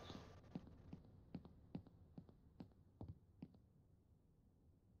look right.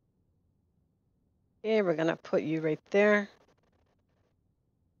 Okay, we're gonna put you right there.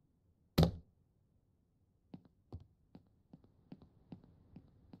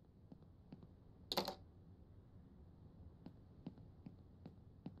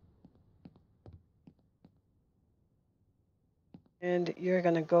 And you're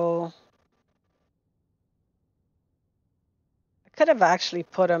gonna go. I could have actually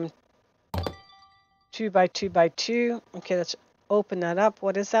put them 2 by 2 by 2. Okay, let's open that up.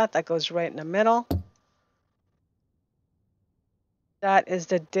 What is that? That goes right in the middle. That is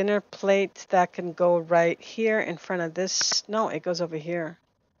the dinner plate that can go right here in front of this. No, it goes over here.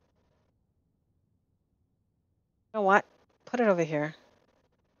 You know what? Put it over here.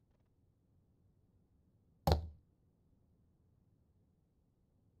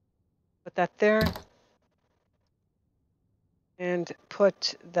 Put that there. And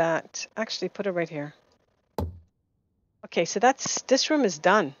put that, actually put it right here. Okay, so this room is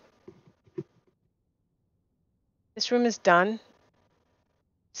done. This room is done. It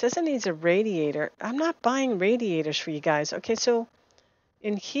says it needs a radiator. I'm not buying radiators for you guys. Okay, so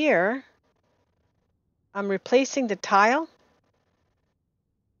in here, I'm replacing the tile.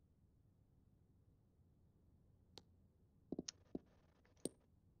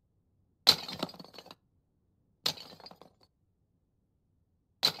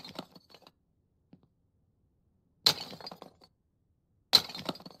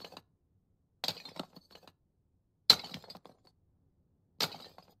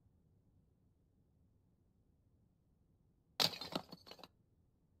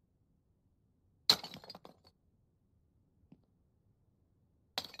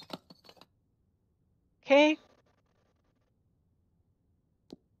 Okay.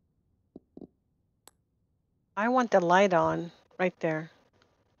 I want the light on right there.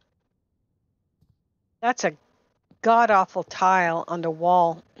 That's a god-awful tile on the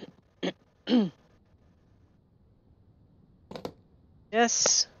wall.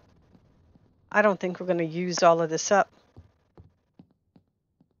 Yes. I don't think we're going to use all of this up.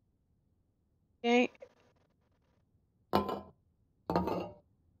 Okay.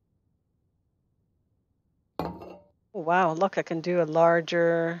 Oh, wow, look, I can do a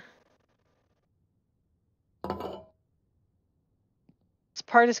larger. This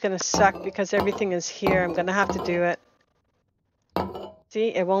part is going to suck because everything is here. I'm going to have to do it.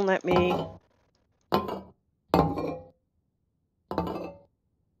 See, it won't let me.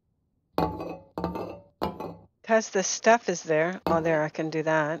 Because the stuff is there. Oh, there, I can do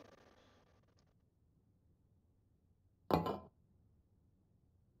that.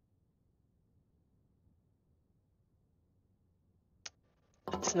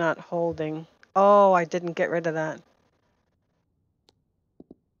 It's not holding. Oh, I didn't get rid of that.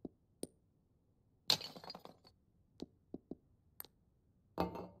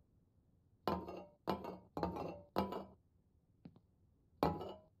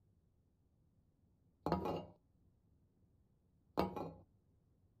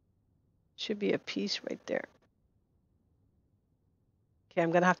 Should be a piece right there. Okay,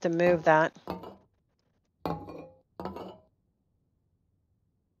 I'm gonna have to move that.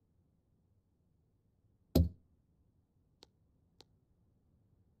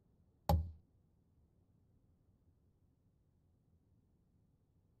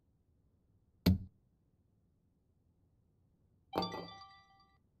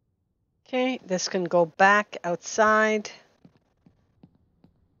 Okay, this can go back outside.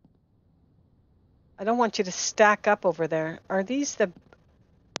 I don't want you to stack up over there. Are these the...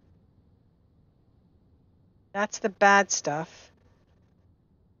 That's the bad stuff.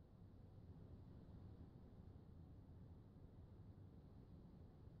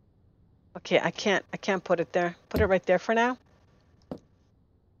 Okay, I can't put it there. Put it right there for now. Is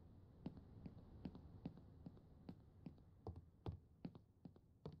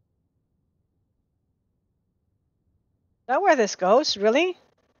that where this goes? Really?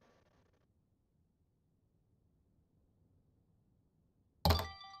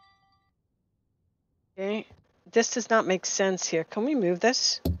 Okay. This does not make sense here. Can we move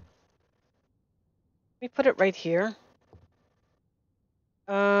this? We put it right here.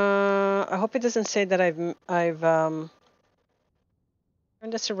 I hope it doesn't say that I've turned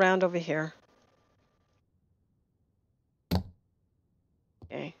this around over here.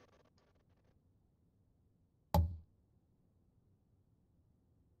 Okay.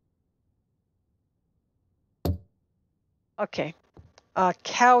 Okay.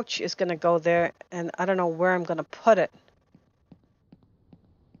 Couch is going to go there, and I don't know where I'm going to put it.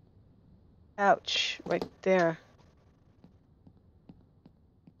 Couch, right there.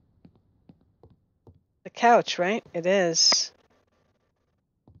 The couch, right? It is.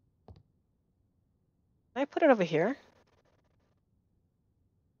 Can I put it over here?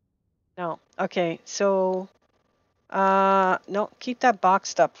 No. Okay, so no, keep that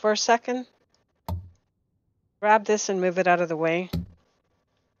boxed up for a second. Grab this and move it out of the way.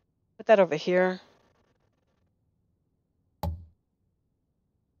 Put that over here.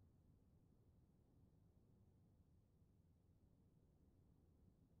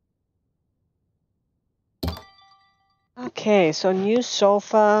 Okay, so new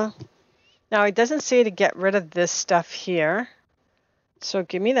sofa. Now it doesn't say to get rid of this stuff here. So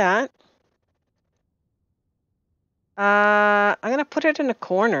give me that. I'm going to put it in a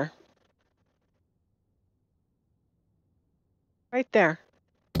corner. Right there.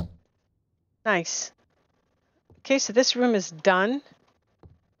 Nice. Okay, so this room is done.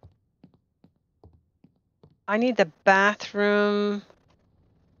 I need the bathroom.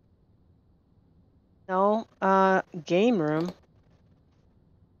 No, game room.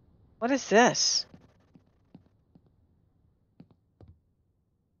 What is this?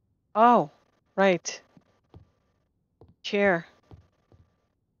 Oh, right. Chair.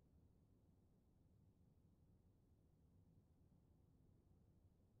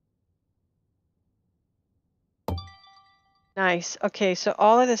 Nice. Okay, so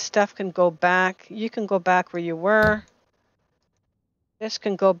all of this stuff can go back. You can go back where you were. This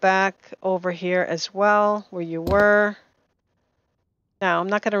can go back over here as well, where you were. Now, I'm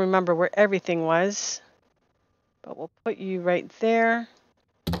not going to remember where everything was, but we'll put you right there.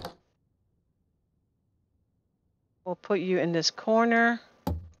 We'll put you in this corner.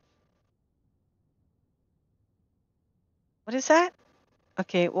 What is that?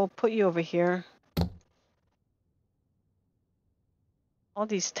 Okay, we'll put you over here. All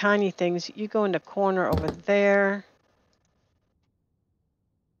these tiny things, you go in the corner over there.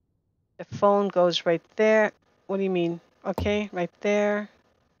 The phone goes right there. What do you mean? Okay, right there.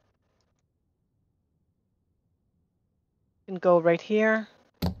 You can go right here.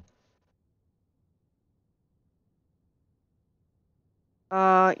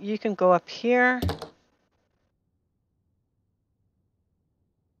 You can go up here.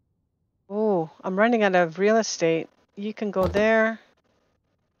 Oh, I'm running out of real estate. You can go there.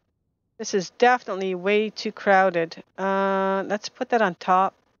 This is definitely way too crowded. Let's put that on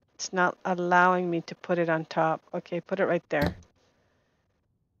top. It's not allowing me to put it on top. Okay, put it right there.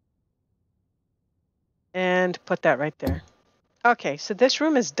 And put that right there. Okay, so this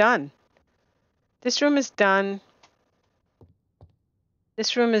room is done. This room is done.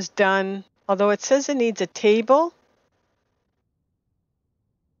 This room is done. Although it says it needs a table.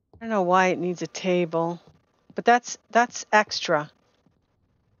 I don't know why it needs a table, but that's extra.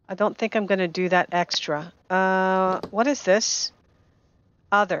 I don't think I'm going to do that extra. What is this?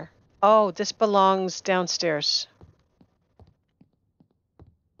 Other. Oh, this belongs downstairs.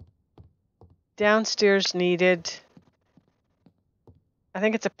 Downstairs needed. I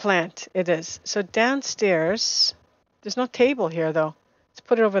think it's a plant. It is. So downstairs, there's no table here though. Let's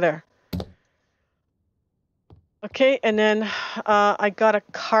put it over there. Okay, and then I got a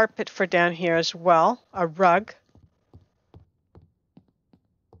carpet for down here as well, a rug.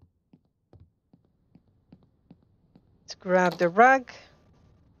 Let's grab the rug.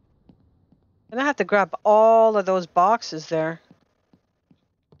 And I have to grab all of those boxes there.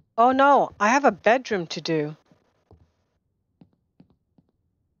 Oh no, I have a bedroom to do.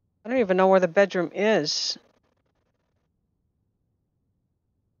 I don't even know where the bedroom is.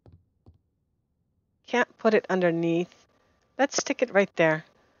 Can't put it underneath. Let's stick it right there.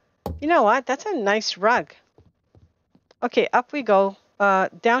 You know what? That's a nice rug. Okay, up we go.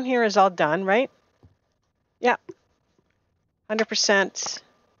 Down here is all done, right? Yeah. 100%.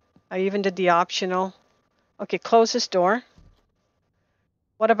 I even did the optional. Okay, close this door.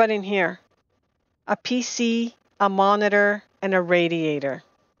 What about in here? A PC, a monitor, and a radiator.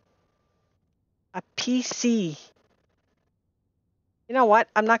 A PC. You know what?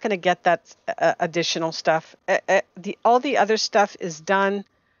 I'm not going to get that additional stuff. All the other stuff is done.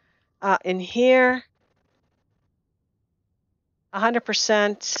 In here,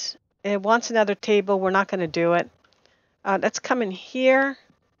 100%. It wants another table. We're not going to do it. Let's come in here.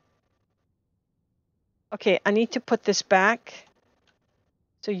 Okay, I need to put this back.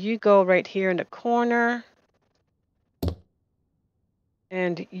 So you go right here in the corner.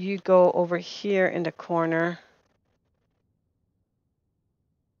 And you go over here in the corner.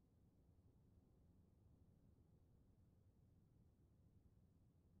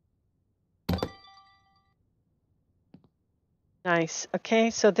 Nice. Okay,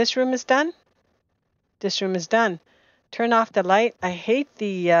 so this room is done. This room is done. Turn off the light. I hate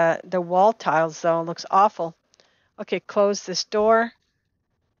the wall tiles though. It looks awful. Okay, close this door.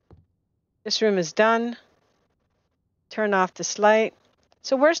 This room is done. Turn off this light.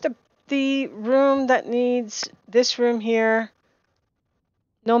 So where's the room that needs this room here?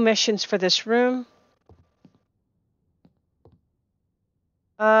 No missions for this room.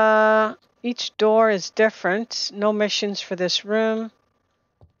 Each door is different. No missions for this room.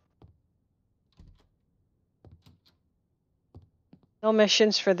 No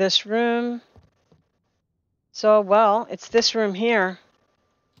missions for this room. So, well, it's this room here.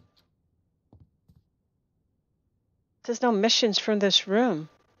 There's no missions from this room.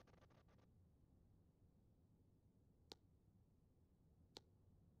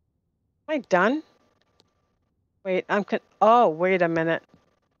 Am I done? Wait, oh, wait a minute.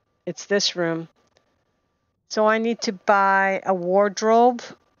 It's this room. So I need to buy a wardrobe.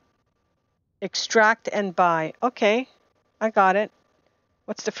 Extract and buy. Okay, I got it.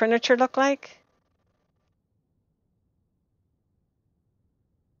 What's the furniture look like?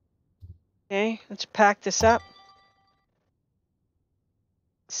 Okay, let's pack this up.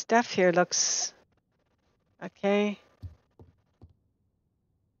 Stuff here looks okay.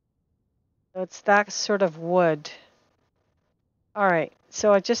 So it's that sort of wood. All right,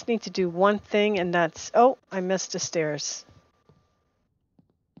 so I just need to do one thing, and that's, oh, I missed the stairs.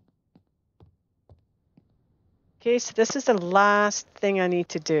 Okay, so this is the last thing I need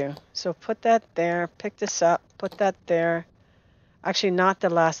to do. So put that there, pick this up, put that there. Actually, not the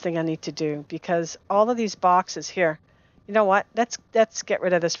last thing I need to do, because all of these boxes here, you know what? Let's get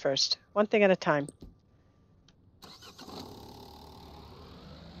rid of this first. One thing at a time.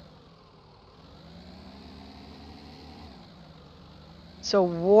 So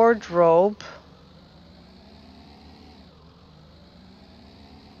wardrobe.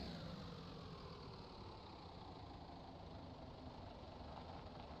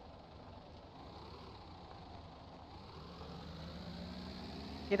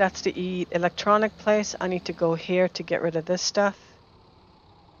 Okay, that's the electronic place. I need to go here to get rid of this stuff.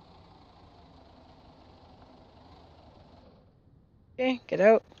 Okay, get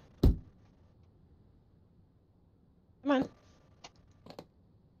out. Come on.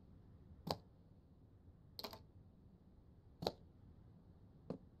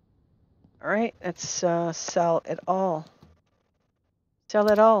 All right, let's sell it all.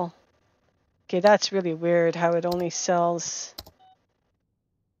 Sell it all. Okay, that's really weird how it only sells.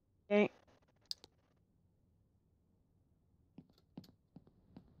 Okay.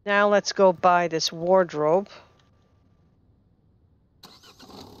 Now let's go buy this wardrobe.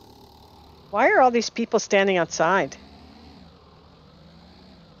 Why are all these people standing outside?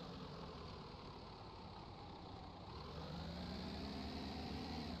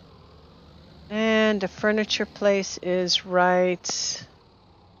 And the furniture place is right.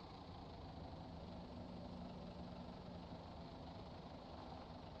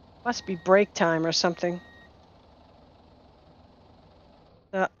 Must be break time or something.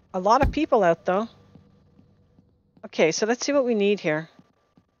 A lot of people out though. Okay, so let's see what we need here.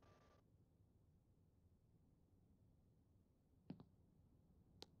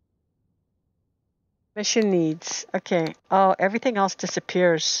 Mission needs. Okay. Oh, everything else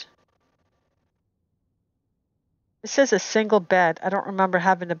disappears. This is a single bed. I don't remember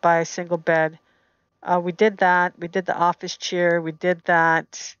having to buy a single bed. We did that. We did the office chair. We did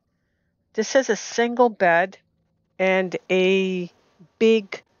that. This is a single bed and a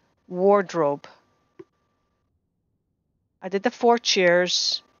big wardrobe. I did the 4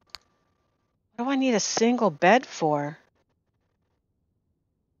 chairs. What do I need a single bed for?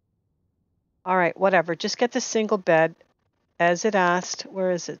 All right, whatever. Just get the single bed as it asked. Where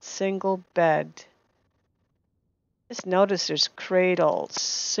is it? Single bed. Just notice there's cradles.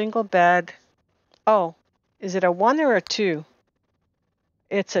 Single bed. Oh, is it a 1 or a 2?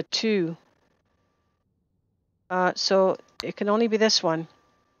 It's a 2. So it can only be this one.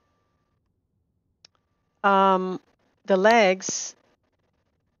 The legs,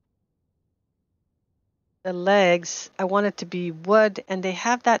 I want it to be wood, and they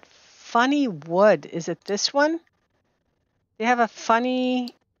have that funny wood. Is it this one? They have a funny,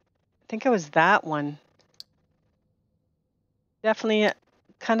 I think it was that one. Definitely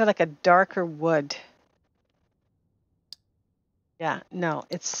kind of like a darker wood. Yeah, no,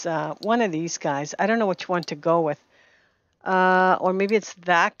 it's one of these guys. I don't know which one to go with. Or maybe it's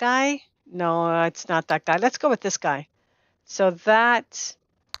that guy. No, it's not that guy. Let's go with this guy. So that,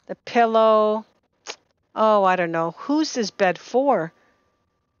 the pillow. Oh, I don't know. Who's this bed for?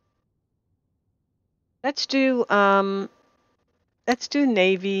 Let's do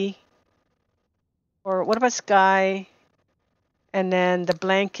navy. Or what about sky? And then the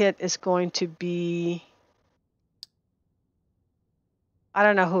blanket is going to be, I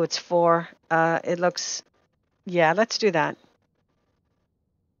don't know who it's for. It looks, yeah, let's do that.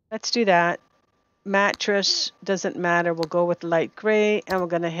 Let's do that. Mattress doesn't matter. We'll go with light gray, and we're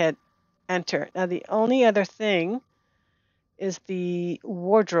going to hit enter. Now, the only other thing is the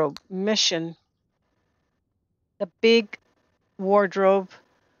wardrobe mission. The big wardrobe.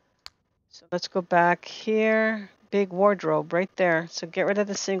 So let's go back here. Big wardrobe right there. So get rid of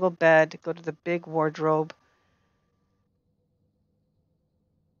the single bed. Go to the big wardrobe.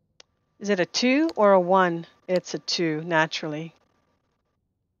 Is it a 2 or a 1? It's a 2, naturally.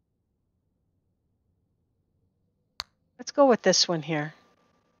 Let's go with this one here.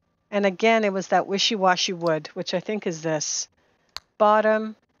 And again, it was that wishy-washy wood, which I think is this.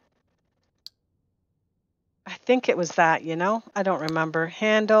 Bottom. I think it was that, you know? I don't remember.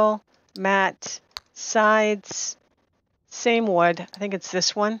 Handle, mat, sides, same wood. I think it's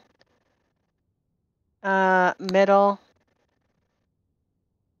this one. Middle.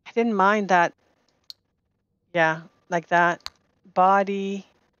 I didn't mind that. Yeah, like that. Body.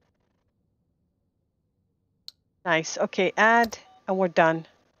 Nice. Okay, add, and we're done.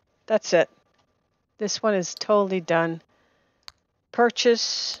 That's it. This one is totally done.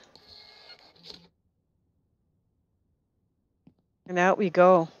 Purchase. And out we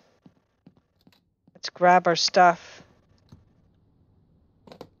go. Let's grab our stuff.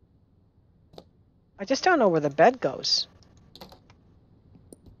 I just don't know where the bed goes.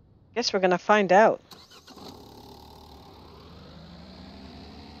 Guess we're going to find out.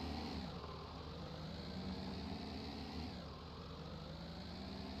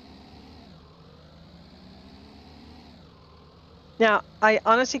 Now, I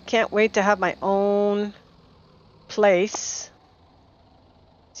honestly can't wait to have my own place.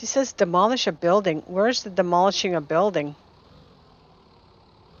 She says demolish a building. Where's the demolishing a building?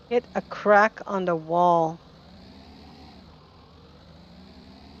 Hit a crack on the wall.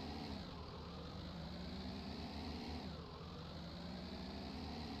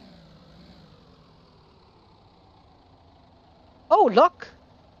 Oh, look.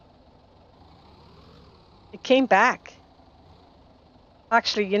 It came back.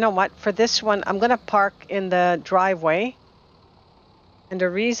 Actually, you know what? For this one, I'm going to park in the driveway. And the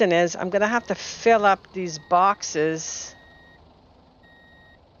reason is I'm going to have to fill up these boxes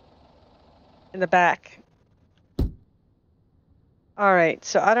in the back. All right,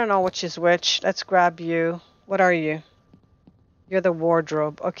 so I don't know which is which. Let's grab you. What are you? You're the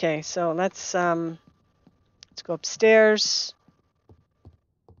wardrobe. Okay, so let's go upstairs.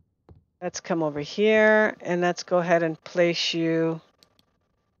 Let's come over here, and let's go ahead and place you.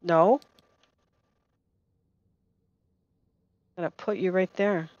 No. I'm going to put you right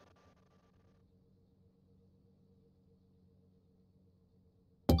there.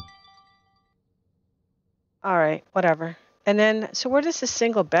 All right, whatever. And then, so where does the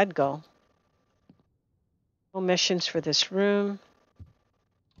single bed go? Omissions for this room.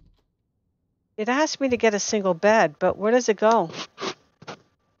 It asked me to get a single bed, but where does it go?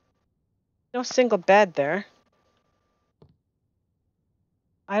 No single bed there.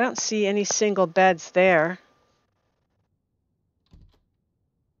 I don't see any single beds there.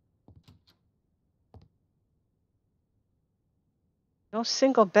 No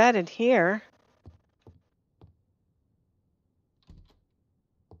single bed in here.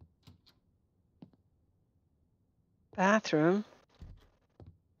 Bathroom.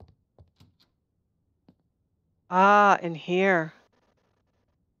 Ah, in here.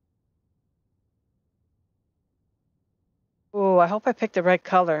 Oh, I hope I picked the right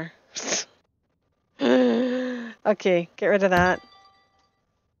color. Okay, get rid of that.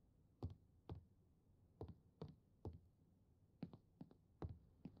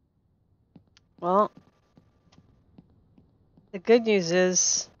 Well, the good news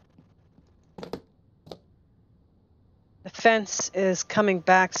is the fence is coming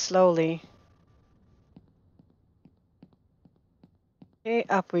back slowly. Okay,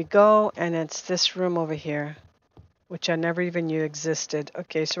 up we go, and it's this room over here, which I never even knew existed.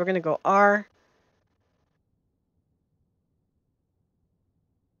 Okay, so we're going to go R.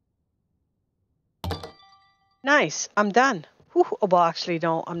 Nice, I'm done. Whew. Well, actually,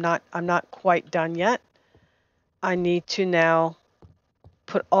 no, I'm not quite done yet. I need to now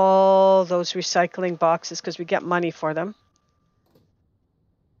put all those recycling boxes, because we get money for them,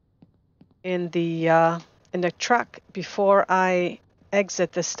 in the truck before I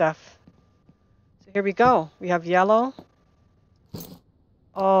exit this stuff. So here we go. We have yellow.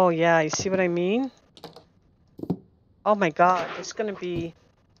 Oh yeah, you see what I mean? Oh my God, there's going to be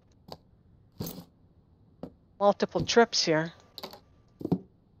multiple trips here.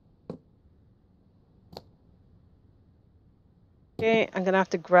 Okay, I'm going to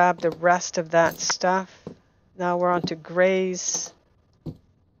have to grab the rest of that stuff. Now we're on to grays.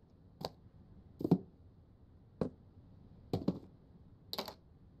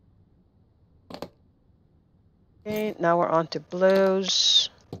 Okay, now we're on to blues.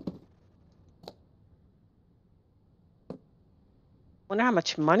 Wonder how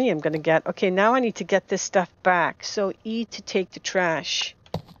much money I'm going to get. Okay, now I need to get this stuff back. So E to take the trash.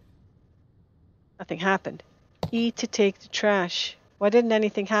 Nothing happened. E to take the trash. Why didn't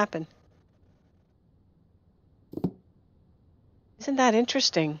anything happen? Isn't that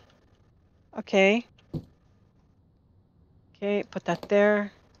interesting? Okay. Okay, put that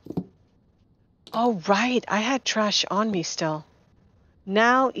there. Oh, right. I had trash on me still.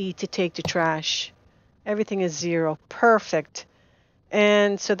 Now E to take the trash. Everything is 0. Perfect.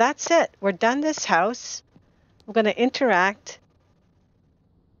 And so that's it. We're done this house. We're going to interact.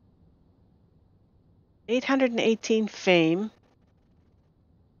 818 fame.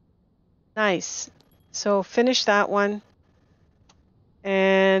 Nice. So finish that one.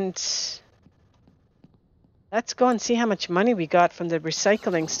 And let's go and see how much money we got from the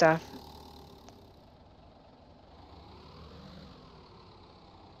recycling stuff.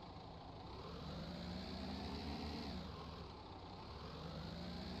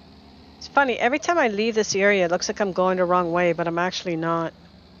 It's funny, every time I leave this area, it looks like I'm going the wrong way, but I'm actually not.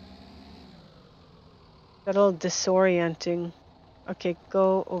 A little disorienting. Okay,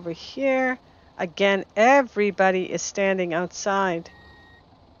 go over here. Again, everybody is standing outside.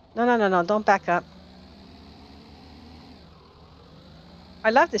 No, don't back up.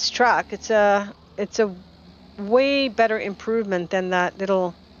 I love this truck. It's a way better improvement than that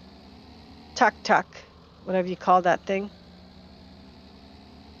little tuk-tuk, whatever you call that thing.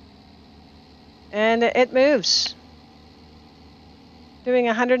 And it moves. Doing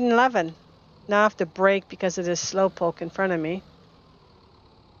 111. Now I have to brake because of this slowpoke in front of me.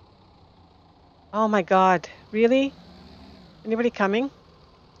 Oh my God, really? Anybody coming?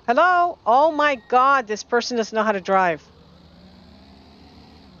 Hello? Oh my God, this person doesn't know how to drive.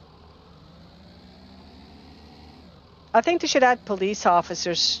 I think they should add police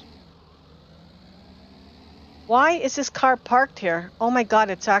officers. Why is this car parked here? Oh my God,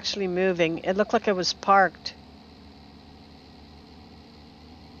 it's actually moving. It looked like it was parked.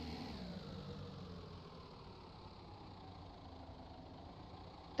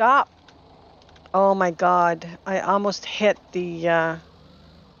 Stop. Oh my God, I almost hit the,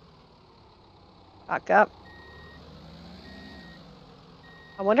 back up.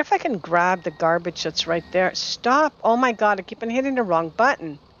 I wonder if I can grab the garbage that's right there. Stop. Oh my God, I keep on hitting the wrong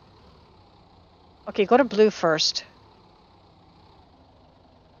button. Okay, go to blue first.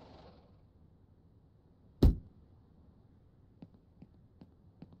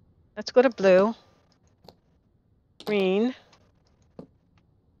 Let's go to blue. Green.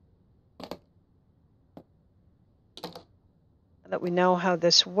 That we know how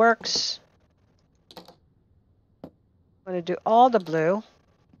this works. I'm going to do all the blue.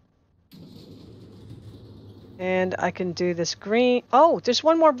 And I can do this green. Oh, there's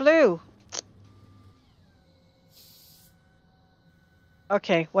one more blue.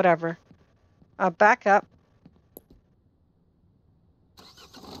 Okay, whatever. Back up.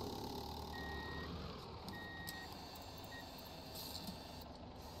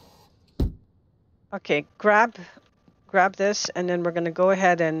 Okay, grab this, and then we're going to go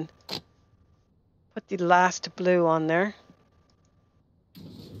ahead and put the last blue on there.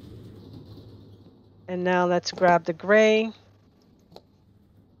 And now let's grab the gray.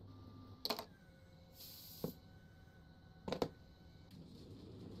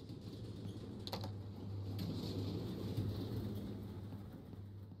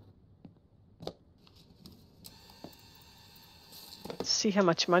 Let's see how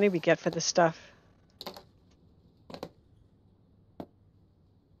much money we get for this stuff.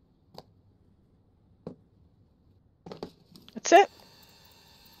 That's it.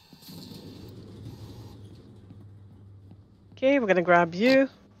 Okay, we're going to grab you. I'm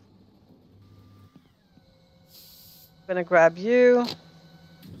going to grab you.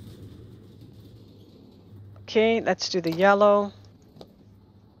 Okay, let's do the yellow.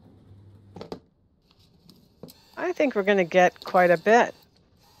 I think we're going to get quite a bit.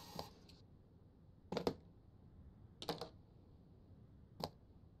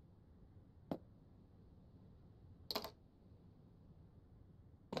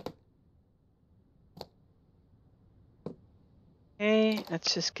 Okay,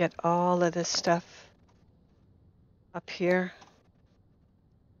 let's just get all of this stuff up here.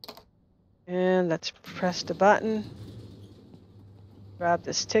 And let's press the button. Grab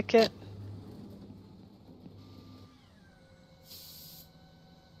this ticket.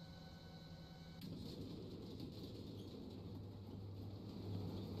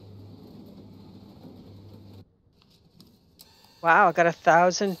 Wow, I got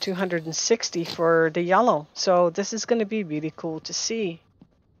 1,260 for the yellow. So this is going to be really cool to see.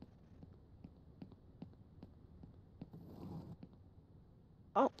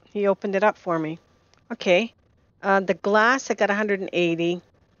 Oh, he opened it up for me. Okay. The glass, I got 180.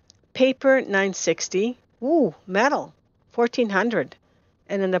 Paper, 960. Ooh, metal, 1,400.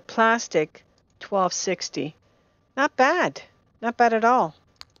 And then the plastic, 1,260. Not bad. Not bad at all.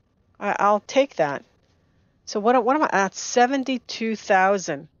 I'll take that. So what am I at?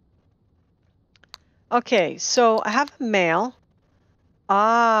 72,000. Okay, so I have a mail.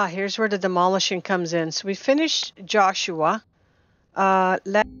 Here's where the demolishing comes in. So we finished Joshua. Well,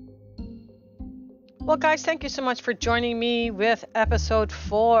 guys, thank you so much for joining me with episode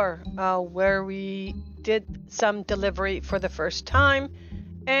 4, where we did some delivery for the first time,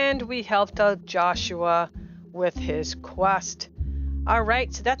 and we helped out Joshua with his quest. All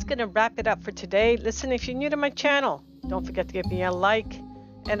right, so that's going to wrap it up for today. Listen, if you're new to my channel, don't forget to give me a like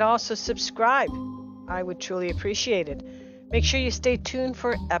and also subscribe. I would truly appreciate it. Make sure you stay tuned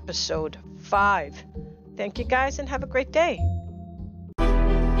for episode 5. Thank you guys and have a great day.